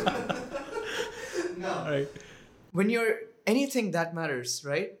 No. Right. When you're anything that matters,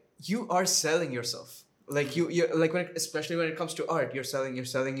 right? You are selling yourself. Like you like especially when it comes to art, you're selling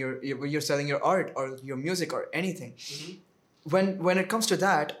your art or your music or anything. When it comes to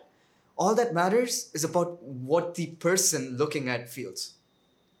that, all that matters is about what the person looking at feels.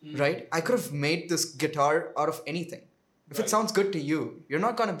 Right? I could have made this guitar out of anything. If it sounds good to you, you're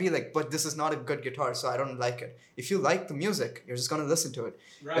not going to be like, but this is not a good guitar, so I don't like it. If you like the music, you're just going to listen to it.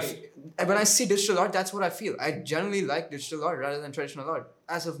 Right. When I see digital art, that's what I feel. I generally like digital art rather than traditional art,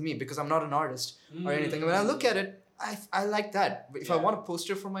 as of me, because I'm not an artist or anything. When I look at it, I like that. If I want a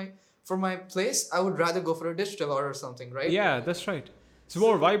poster for my place, I would rather go for a digital art or something, right? Yeah, that's right. It's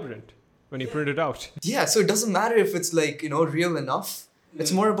more vibrant when you print it out. Yeah, so it doesn't matter if it's real enough.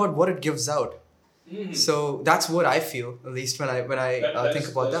 It's more about what it gives out. So that's what I feel, at least when I think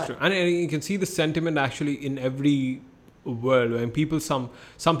about that. True. And you can see the sentiment actually in every world. When people, some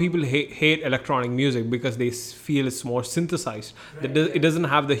people hate electronic music because they feel it's more synthesized. It doesn't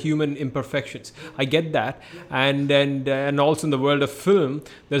have the human imperfections. I get that. And also in the world of film,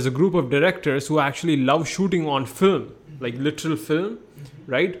 there's a group of directors who actually love shooting on film, like literal film,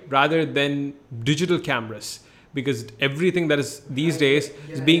 right? Rather than digital cameras. Because everything that is these days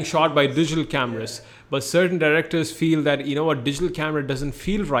is being shot by digital cameras. But certain directors feel that, digital camera doesn't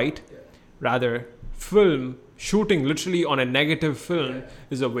feel right. Rather, film, shooting literally on a negative film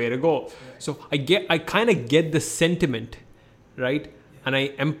is a way to go. So I kind of get the sentiment, right? And I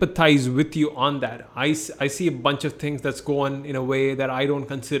empathize with you on that. I see a bunch of things that's going in a way that I don't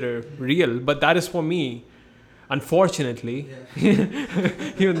consider real. But that is for me. Unfortunately,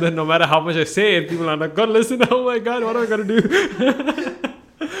 even though no matter how much I say it, people are like, God, listen, oh my God, what am I going to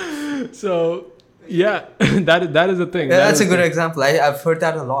do? So, yeah, that is the thing. Yeah, that's a good example. I've heard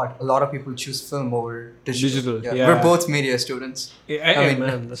that a lot. A lot of people choose film over digital. Yeah. We're both media students. I mean,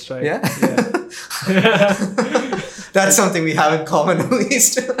 man, that's right. Yeah? That's something we have in common at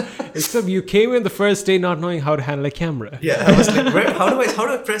least. Except you came in the first day not knowing how to handle a camera. Yeah, I was like, how do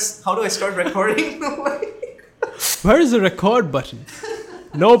I start recording? Where is the record button?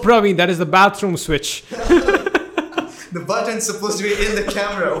 No, Praveen, that is the bathroom switch. The button's supposed to be in the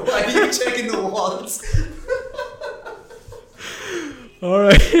camera. Why are you checking the walls? All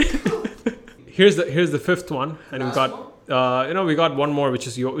right. Here's the fifth one, and we got we got one more, which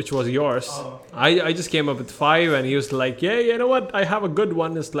was yours. Oh. I just came up with 5, and he was like, yeah, you know what? I have a good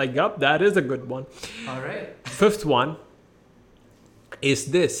one. It's like, yup, that is a good one. All right. Fifth one is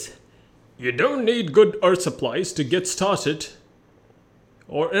this: you don't need good art supplies to get started.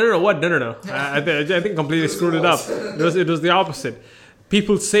 Or no. I think completely screwed it up. It was the opposite.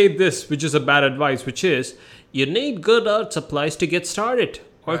 People say this, which is a bad advice, which is you need good art supplies to get started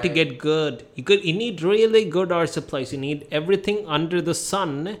or to get good. You need really good art supplies. You need everything under the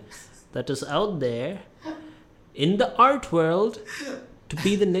sun that is out there in the art world to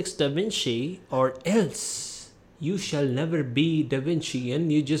be the next Da Vinci, or else you shall never be Da Vinci and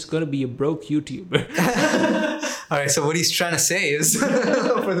you're just gonna be a broke YouTuber. All right, so what he's trying to say is,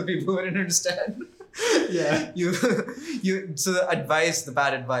 for the people who didn't understand, Yeah. So the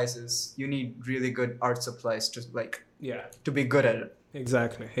bad advice is you need really good art supplies to be good at it.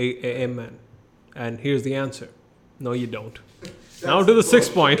 Exactly. Hey, amen. And here's the answer: no, you don't. Now to the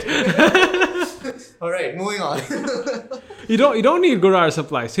 6th point. All right, moving on. You don't need good art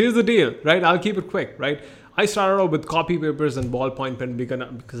supplies. Here's the deal, right? I'll keep it quick, right? I started out with copy papers and ballpoint pen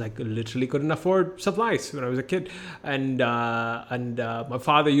because I literally couldn't afford supplies when I was a kid, and my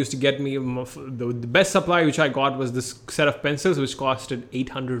father used to get me the best supply which I got was this set of pencils which costed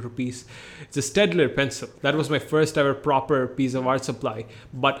 800 rupees. It's a Stedler pencil. That was my first ever proper piece of art supply.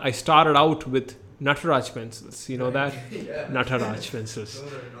 But I started out with Nataraj pencils. You know that? Yeah. Nataraj pencils.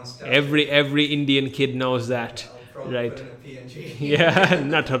 Those are nostalgic. Every Indian kid knows that. Probably Right. put in a PNG. Yeah,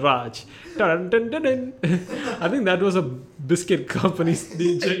 Nataraj. Dun, dun, dun, dun. I think that was a biscuit company's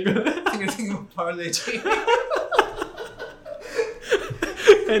jingle. I think you're thinking of Parle G.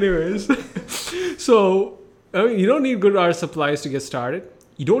 Anyways, so I mean, you don't need good art supplies to get started.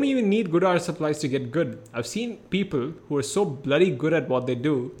 You don't even need good art supplies to get good. I've seen people who are so bloody good at what they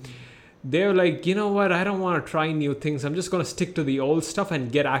do. They're like, you know what? I don't want to try new things. I'm just going to stick to the old stuff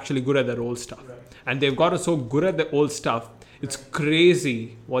and get actually good at that old stuff. Right. And they've gotten so good at the old stuff. It's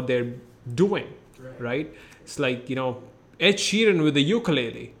crazy what they're doing, right? It's like, Ed Sheeran with the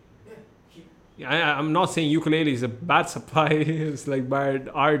ukulele. I'm not saying ukulele is a bad supply. It's like bad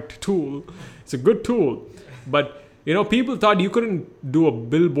art tool. It's a good tool. But, people thought you couldn't do a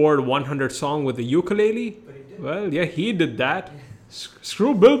Billboard 100 song with a ukulele. But he did. Well, yeah, he did that.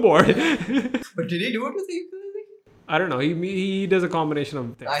 Screw Billboard. But did he do it with the ukulele? I don't know. He does a combination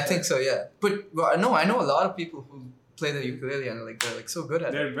of things. I think so, yeah. But I know a lot of people who play the ukulele and they're so good at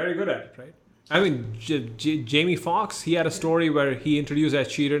it. They're very good at it, right? I mean, Jamie Foxx, he had a story where he introduced Ed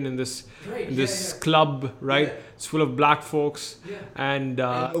Sheeran in this club, right? Yeah. It's full of black folks, Yeah. and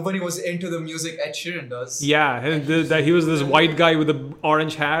nobody was into the music Ed Sheeran does. yeah, and that he was this white guy with the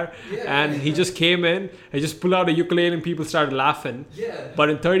orange hair, and he just came in, and just pulled out a ukulele, and people started laughing. Yeah. But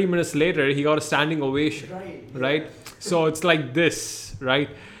in 30 minutes later, he got a standing ovation, Right. So it's like this, right?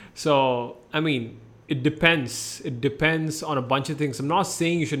 So I mean, it depends. It depends on a bunch of things. I'm not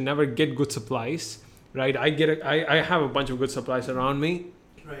saying you should never get good supplies, right? I have a bunch of good supplies around me,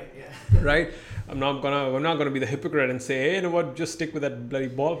 Right, yeah. right? I'm not gonna be the hypocrite and say, hey, you know what? Just stick with that bloody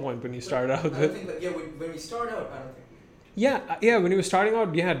ballpoint when you start out I don't with. think that, when we start out, I don't think. Yeah. When you were starting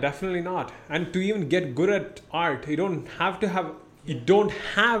out, yeah, definitely not. And to even get good at art, you don't have to have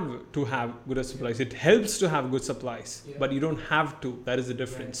good at supplies. It helps to have good supplies, but you don't have to. That is the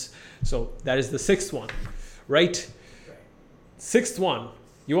difference. So that is the 6th one, right? 6th one.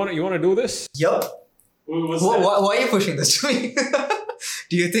 You wanna do this? Yup. Why are you pushing this to me?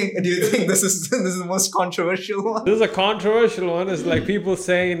 Do you think this is the most controversial one? This is a controversial one. It's like people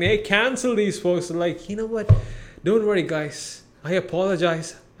saying, hey, cancel these folks. Like, you know what? Don't worry, guys. I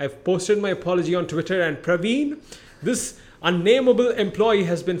apologize. I've posted my apology on Twitter, and Praveen, this unnameable employee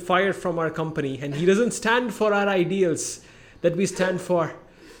has been fired from our company, and he doesn't stand for our ideals that we stand for.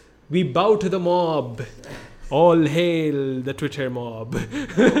 We bow to the mob. All hail the Twitter mob.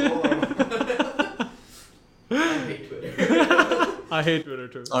 I hate Twitter. I hate Twitter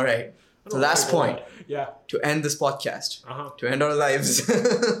too. All right. The last point Yeah. to end this podcast, Uh-huh. to end our lives.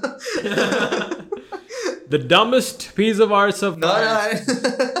 The dumbest piece of art of No, I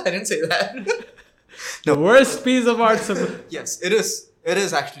didn't say that. the worst piece of art of. Yes, it is. It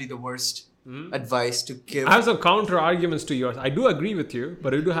is actually the worst advice to give. I have some counter arguments to yours. I do agree with you,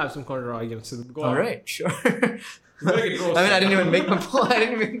 but I do have some counter arguments. So go All on. right, sure. I didn't even make my point. I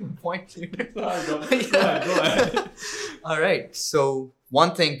didn't make my point either. Go ahead. All right. So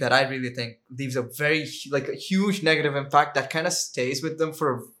one thing that I really think leaves a very a huge negative impact that kind of stays with them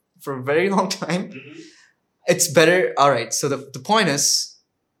for a very long time. Mm-hmm. It's better. All right. So the point is,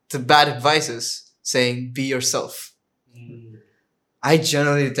 the bad advice is saying be yourself. I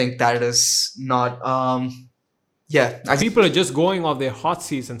generally think that is not. People are just going off their hot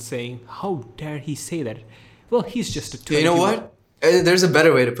seats and saying, "How dare he say that?" Well, he's just a 20. You know what? There's a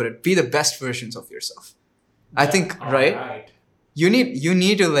better way to put it. Be the best versions of yourself. I think, right? You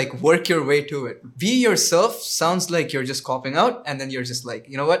need to work your way to it. Be yourself sounds like you're just copping out, and then you're just like,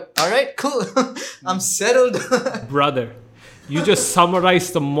 you know what? All right, cool. I'm settled. Brother, you just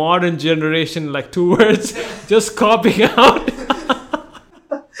summarized the modern generation in 2 words. Just copying out.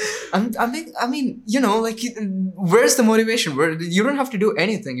 Where's the motivation? You don't have to do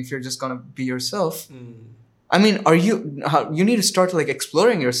anything if you're just gonna be yourself. You need to start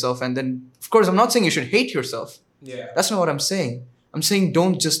exploring yourself, and then of course I'm not saying you should hate yourself. Yeah. That's not what I'm saying. I'm saying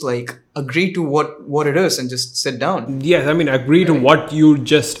don't just agree to what it is and just sit down. Yes, agree to what you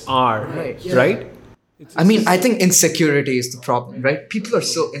just are. Right. Yeah. Right? I think insecurity is the problem, right? People are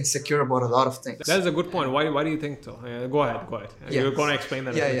so insecure about a lot of things. That is a good point. Why do you think so? Go ahead. Yeah. You're going to explain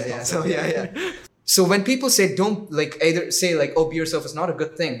that. So when people say don't either say oh, be yourself is not a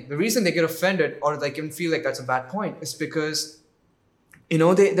good thing. The reason they get offended or even feel like that's a bad point is because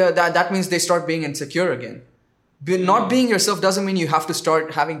that means they start being insecure again. Not being yourself doesn't mean you have to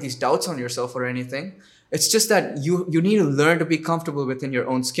start having these doubts on yourself or anything. It's just that you need to learn to be comfortable within your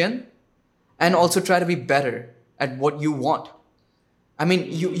own skin. And also try to be better at what you want.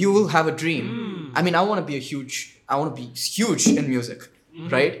 You will have a dream. I want to be huge in music,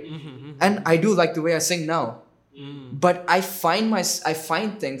 right? And I do like the way I sing now. But I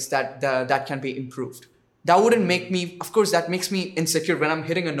find things that can be improved. That wouldn't make me, of course, that makes me insecure when I'm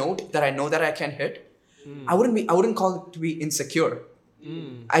hitting a note that I know that I can hit. I wouldn't call it to be insecure.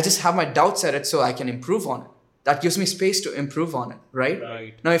 I just have my doubts at it so I can improve on it. That gives me space to improve on it,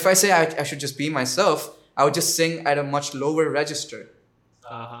 right? Now, if I say I should just be myself, I would just sing at a much lower register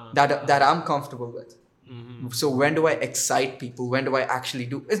that I'm comfortable with. So when do I excite people? When do I actually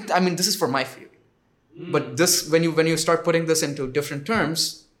do? This is for my field. But this, when you start putting this into different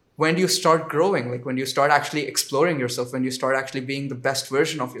terms, when do you start growing? When you start actually exploring yourself, when you start actually being the best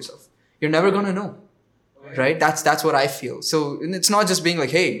version of yourself, you're never gonna know, right? That's what I feel. So it's not just being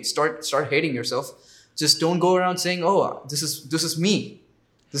hey, start hating yourself. Just don't go around saying, "Oh, this is me.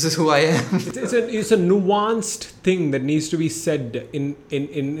 This is who I am." It's a nuanced thing that needs to be said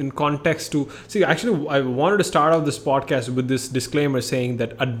in context to... See, actually, I wanted to start off this podcast with this disclaimer saying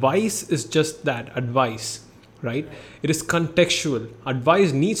that advice is just that, advice, right? It is contextual.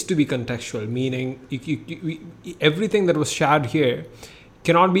 Advice needs to be contextual, meaning everything that was shared here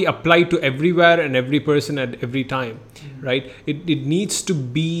cannot be applied to everywhere and every person at every time, right? It needs to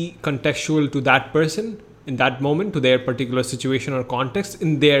be contextual to that person in that moment, to their particular situation or context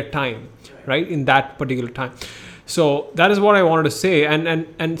in their time, right? In that particular time. So that is what I wanted to say.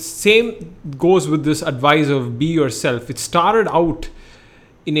 And same goes with this advice of be yourself. It started out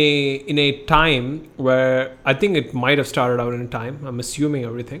in a time where I think it might have started out in a time, I'm assuming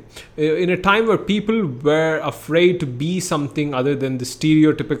everything, in a time where people were afraid to be something other than the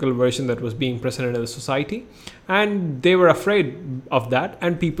stereotypical version that was being presented in the society. And they were afraid of that.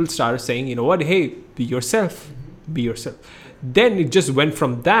 And people started saying, you know what, hey, be yourself, be yourself. Then it just went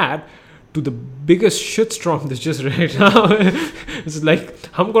from that to the biggest shitstorm that's just right now. It's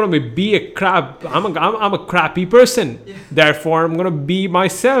I'm gonna be a crap. I'm a crappy person. Yeah. Therefore, I'm gonna be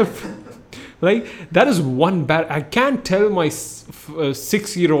myself. That is one bad. I can't tell my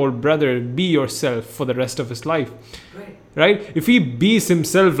 6-year-old brother be yourself for the rest of his life. Right? If he bees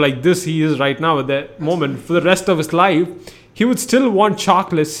himself like this, he is right now at that moment for the rest of his life, he would still want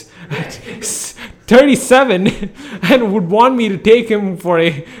chocolates at 37 and would want me to take him for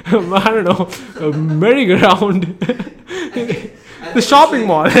a merry-go-round. The shopping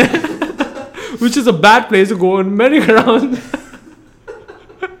mall, which is a bad place to go on merry-go-round.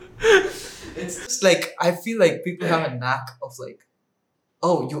 It's just I feel like people have a knack of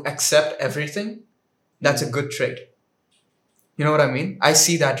oh, you accept everything? That's a good trait. You know what I mean? I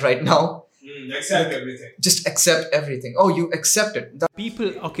see that right now. Accept everything. Just accept everything. Oh, you accept it.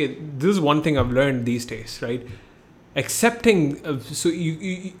 This is one thing I've learned these days, right? Accepting,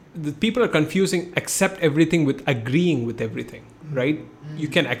 the people are confusing accept everything with agreeing with everything, right? You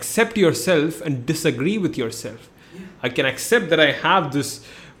can accept yourself and disagree with yourself. Yeah. I can accept that I have this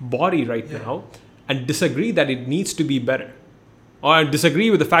body right now and disagree that it needs to be better. or I disagree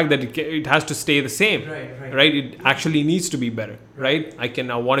with the fact that it has to stay the same. Right. It actually needs to be better. Right?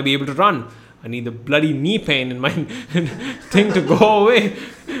 I want to be able to run. I need the bloody knee pain in my thing to go away.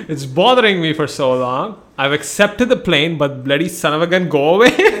 It's bothering me for so long. I've accepted the plane, but bloody son of a gun, go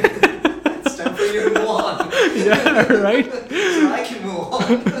away. It's time for you to move on. Yeah, right? So I can move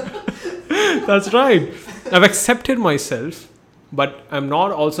on. That's right. I've accepted myself, but I'm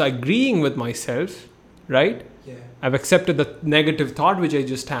not also agreeing with myself, right? Yeah. I've accepted the negative thought which I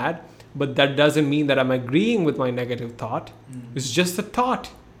just had, but that doesn't mean that I'm agreeing with my negative thought. It's just a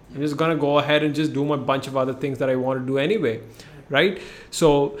thought. I'm just going to go ahead and just do my bunch of other things that I want to do anyway, right?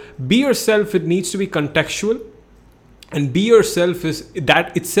 So be yourself. It needs to be contextual, and be yourself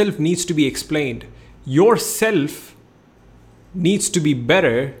that itself needs to be explained. Yourself needs to be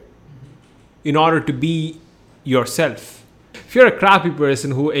better in order to be yourself. If you're a crappy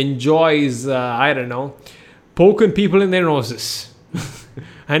person who enjoys, poking people in their noses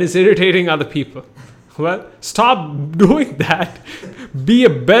and is irritating other people, well, stop doing that. Be a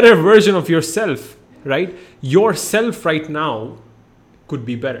better version of yourself, right? Yourself right now could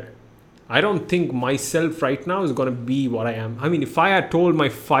be better. I don't think myself right now is going to be what I am. I mean, if I had told my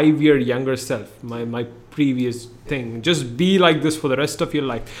 5-year younger self, my previous thing, just be like this for the rest of your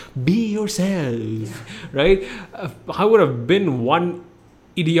life, be yourself, right? I would have been one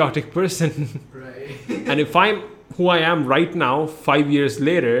idiotic person. Right. And if I'm who I am right now, 5 years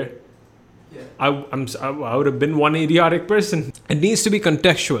later, I would have been one idiotic person. It needs to be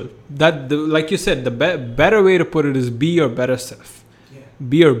contextual. Like you said, the better way to put it is be your better self.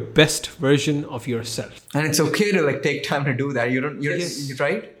 Be your best version of yourself. And it's okay to take time to do that. You're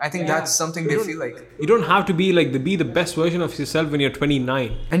right? I think that's something they feel like. You don't have to be the best version of yourself when you're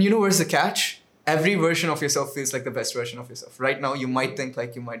 29. And where's the catch? Every version of yourself feels like the best version of yourself. Right now, you might think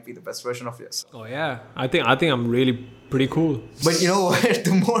like you might be the best version of yourself. Oh yeah, I think I'm really pretty cool. But you know what?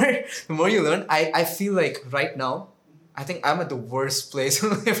 The more you learn, I feel like right now, I think I'm at the worst place to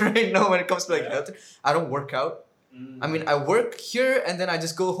live right now when it comes to health. I don't work out. I mean, I work here and then I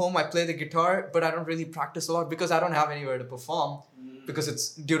just go home, I play the guitar, but I don't really practice a lot because I don't have anywhere to perform because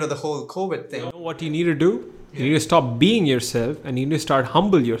it's due to the whole COVID thing. You know what you need to do? You need to stop being yourself and you need to start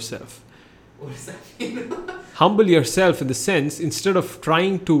humble yourself. What does that mean? Humble yourself in the sense, instead of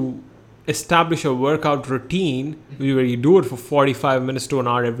trying to establish a workout routine where you do it for 45 minutes to an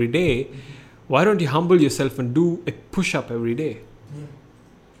hour every day, why don't you humble yourself and do a push-up every day?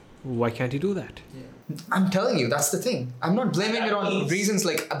 Why can't you do that? I'm telling you, that's the thing. I'm not blaming it on reasons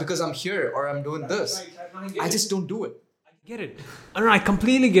because I'm here or I'm doing this. I just don't do it. I get it. I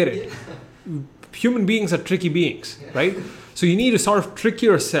completely get it. Human beings are tricky beings, right? So you need to sort of trick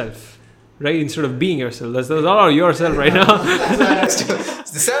yourself, right? Instead of being yourself. That's all yourself right now. It's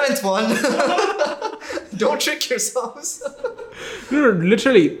the 7th one. Don't trick yourselves. No,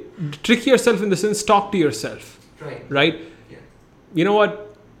 literally, trick yourself in the sense, talk to yourself. Right? Yeah. You know what?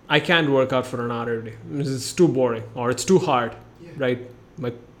 I can't work out for an hour every day. It's too boring or it's too hard, right?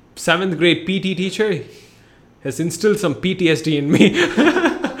 My 7th grade PT teacher has instilled some PTSD in me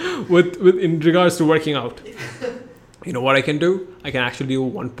with in regards to working out. You know what I can do? I can actually do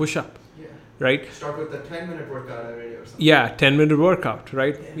one push-up, right? Start with a 10-minute workout already or something. Yeah, 10-minute workout,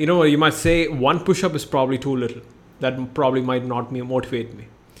 right? Yeah. You know, you might say one push-up is probably too little. That probably might not motivate me.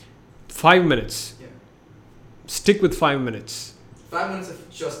 5 minutes. Yeah. Stick with 5 minutes. 5 minutes of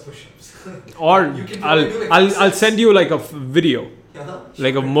just push-ups. Or I'll send you a video,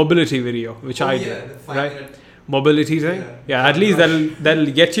 like a mobility video, which I do, the 5 right? minute Mobility thing. Yeah, at least that'll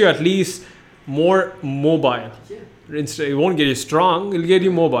get you at least more mobile. Instead, it won't get you strong. It'll get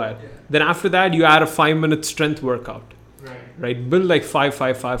you mobile. Then after that, you add a 5-minute strength workout. Right? Build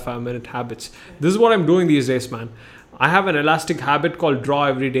 5 minute habits. This is what I'm doing these days, man. I have an elastic habit called draw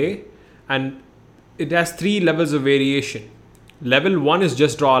every day, and it has 3 levels of variation. Level 1 is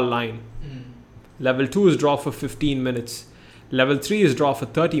just draw a line. Level 2 is draw for 15 minutes. Level 3 is draw for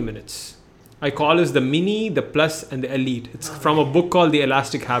 30 minutes. I call this the mini, the plus, and the elite. It's from a book called The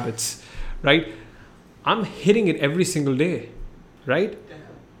Elastic Habits, right? I'm hitting it every single day, right?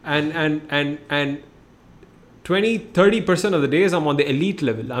 And 20-30% of the days I'm on the elite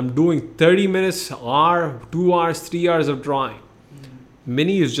level. I'm doing 30 minutes, hour, 2 hours, 3 hours of drawing.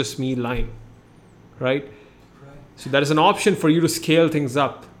 Mini is just me lying, right? So that is an option for you to scale things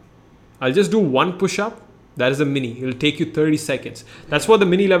up. I'll just do one push-up. That is a mini. It'll take you 30 seconds. That's what the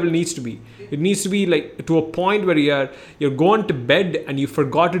mini level needs to be. It needs to be to a point where you're going to bed and you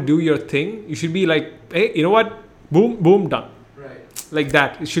forgot to do your thing. You should be hey, you know what? Boom, boom, done. Like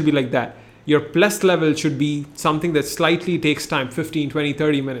that. It should be like that. Your plus level should be something that slightly takes time, 15, 20,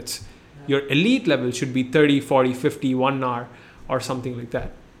 30 minutes. Your elite level should be 30, 40, 50, 1 hour. or something like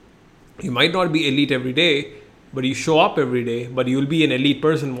that. You might not be elite every day, but you show up every day, but you'll be an elite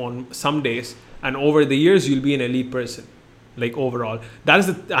person some days, and over the years you'll be an elite person, like overall. I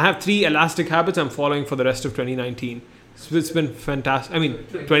have 3 elastic habits I'm following for the rest of 2019. It's been fantastic. I mean,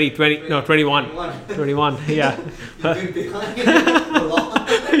 2020, no, 21. 21, yeah. You've been behind a lot.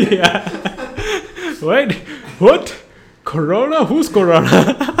 Yeah. Wait, what? Corona? Who's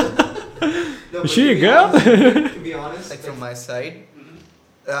Corona? No, Is she a girl? To be honest, like from my side,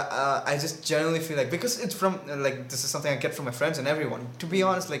 I just generally feel like, because it's from like, this is something I get from my friends and everyone. To be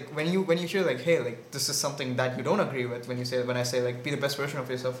honest, like when you hear like, hey, like this is something that you don't agree with, when I say like, be the best version of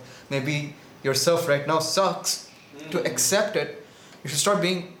yourself, maybe yourself right now sucks. To accept it, you should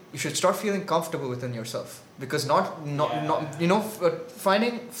start feeling comfortable within yourself, because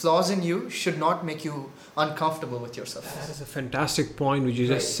finding flaws in you should not make you uncomfortable with yourself. That is a fantastic point which you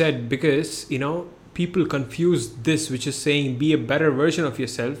just said, because people confuse this, which is saying be a better version of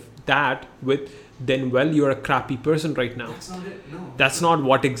yourself, that with then, well, you're a crappy person right now. That's not it. No. That's not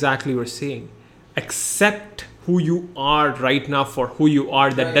what exactly we're saying. Accept who you are right now for who you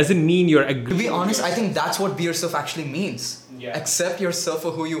are. That doesn't mean you're To be honest, I think that's what be yourself actually means. Yeah. Accept yourself for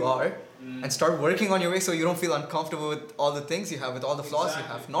who you are and start working on your way so you don't feel uncomfortable with all the things you have, with all the flaws you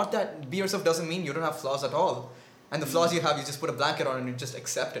have. Not that be yourself doesn't mean you don't have flaws at all. And the flaws you have, you just put a blanket on and you just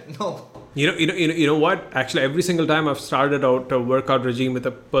accept it. No. You know what? Actually, every single time I've started out a workout regime with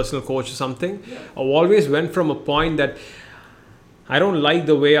a personal coach or something, I've always went from a point that I don't like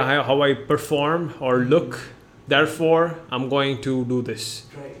the way how I perform or look. Therefore, I'm going to do this.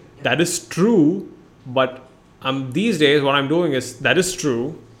 Right. Yeah. That is true, but these days what I'm doing is, that is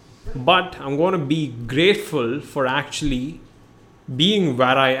true, but I'm going to be grateful for actually being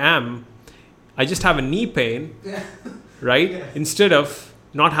where I am. I just have a knee pain, right? Yeah. Instead of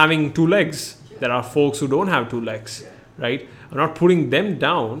not having 2 legs. There are folks who don't have 2 legs, right? I'm not putting them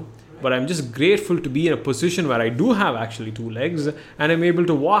down, but I'm just grateful to be in a position where I do have actually 2 legs and I'm able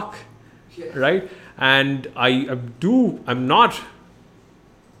to walk, right? And I'm not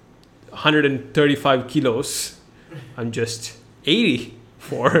 135 kilos. I'm just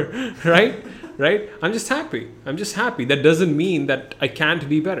 84, right? Right? I'm just happy. That doesn't mean that I can't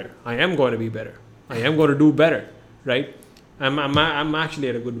be better. I am going to be better. I am going to do better, right? I'm actually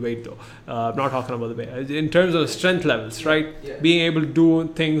at a good weight though. I'm not talking about the weight. In terms of strength levels, right? Yeah. Being able to do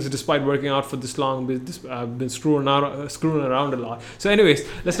things despite working out for this long. I've been screwing around a lot. So anyways,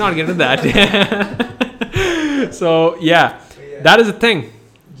 let's not get into that. So yeah, that is the thing.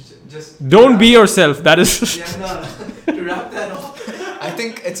 Just don't be yourself. That is... To wrap that up, I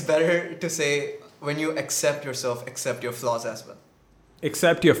think it's better to say, when you accept yourself, accept your flaws as well.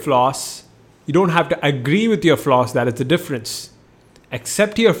 Accept your flaws. You don't have to agree with your flaws. That is the difference.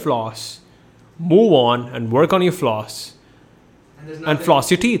 Accept your flaws. Move on and work on your flaws. And floss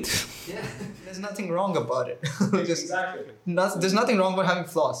your teeth. Yeah, there's nothing wrong about it. Exactly. There's nothing wrong about having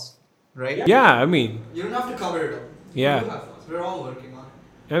flaws, right? Yeah, I mean... You don't have to cover it up. Yeah. You have flaws. We're all working on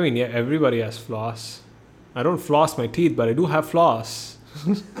it. I mean, yeah, everybody has flaws. I don't floss my teeth, but I do have flaws.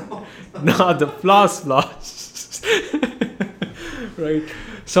 No, the flaws. Right.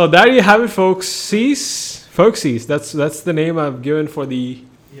 So there you have it, folksies. Folksies. That's the name I've given for the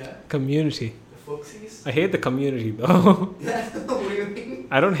community. The folksies? I hate the community though. What do you mean?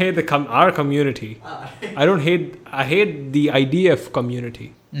 I don't hate our community. I hate the idea of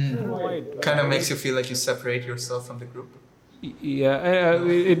community. Kind of makes you feel like you separate yourself from the group. Yeah,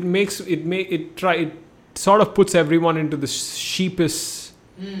 it sort of puts everyone into the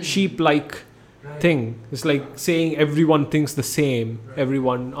sheep-like thing. It's like saying everyone thinks the same. Right.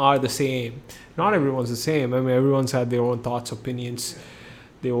 Everyone are the same. Not everyone's the same. I mean, everyone's had their own thoughts, opinions.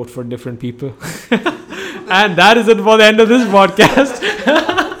 They vote for different people. And that is it for the end of this podcast.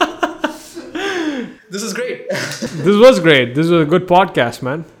 This is great. This was great. This was a good podcast,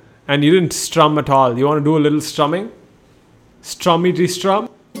 man. And you didn't strum at all. You want to do a little strumming? Strummity strum.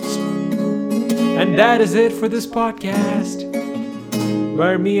 And that is it for this podcast,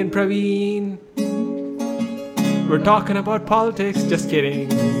 where me and Praveen, we're talking about politics. Just kidding.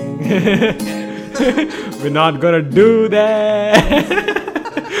 We're not gonna do that.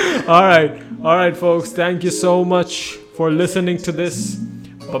 All right, folks. Thank you so much for listening to this.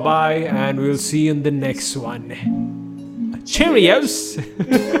 Bye-bye, and we'll see you in the next one. Cheerios.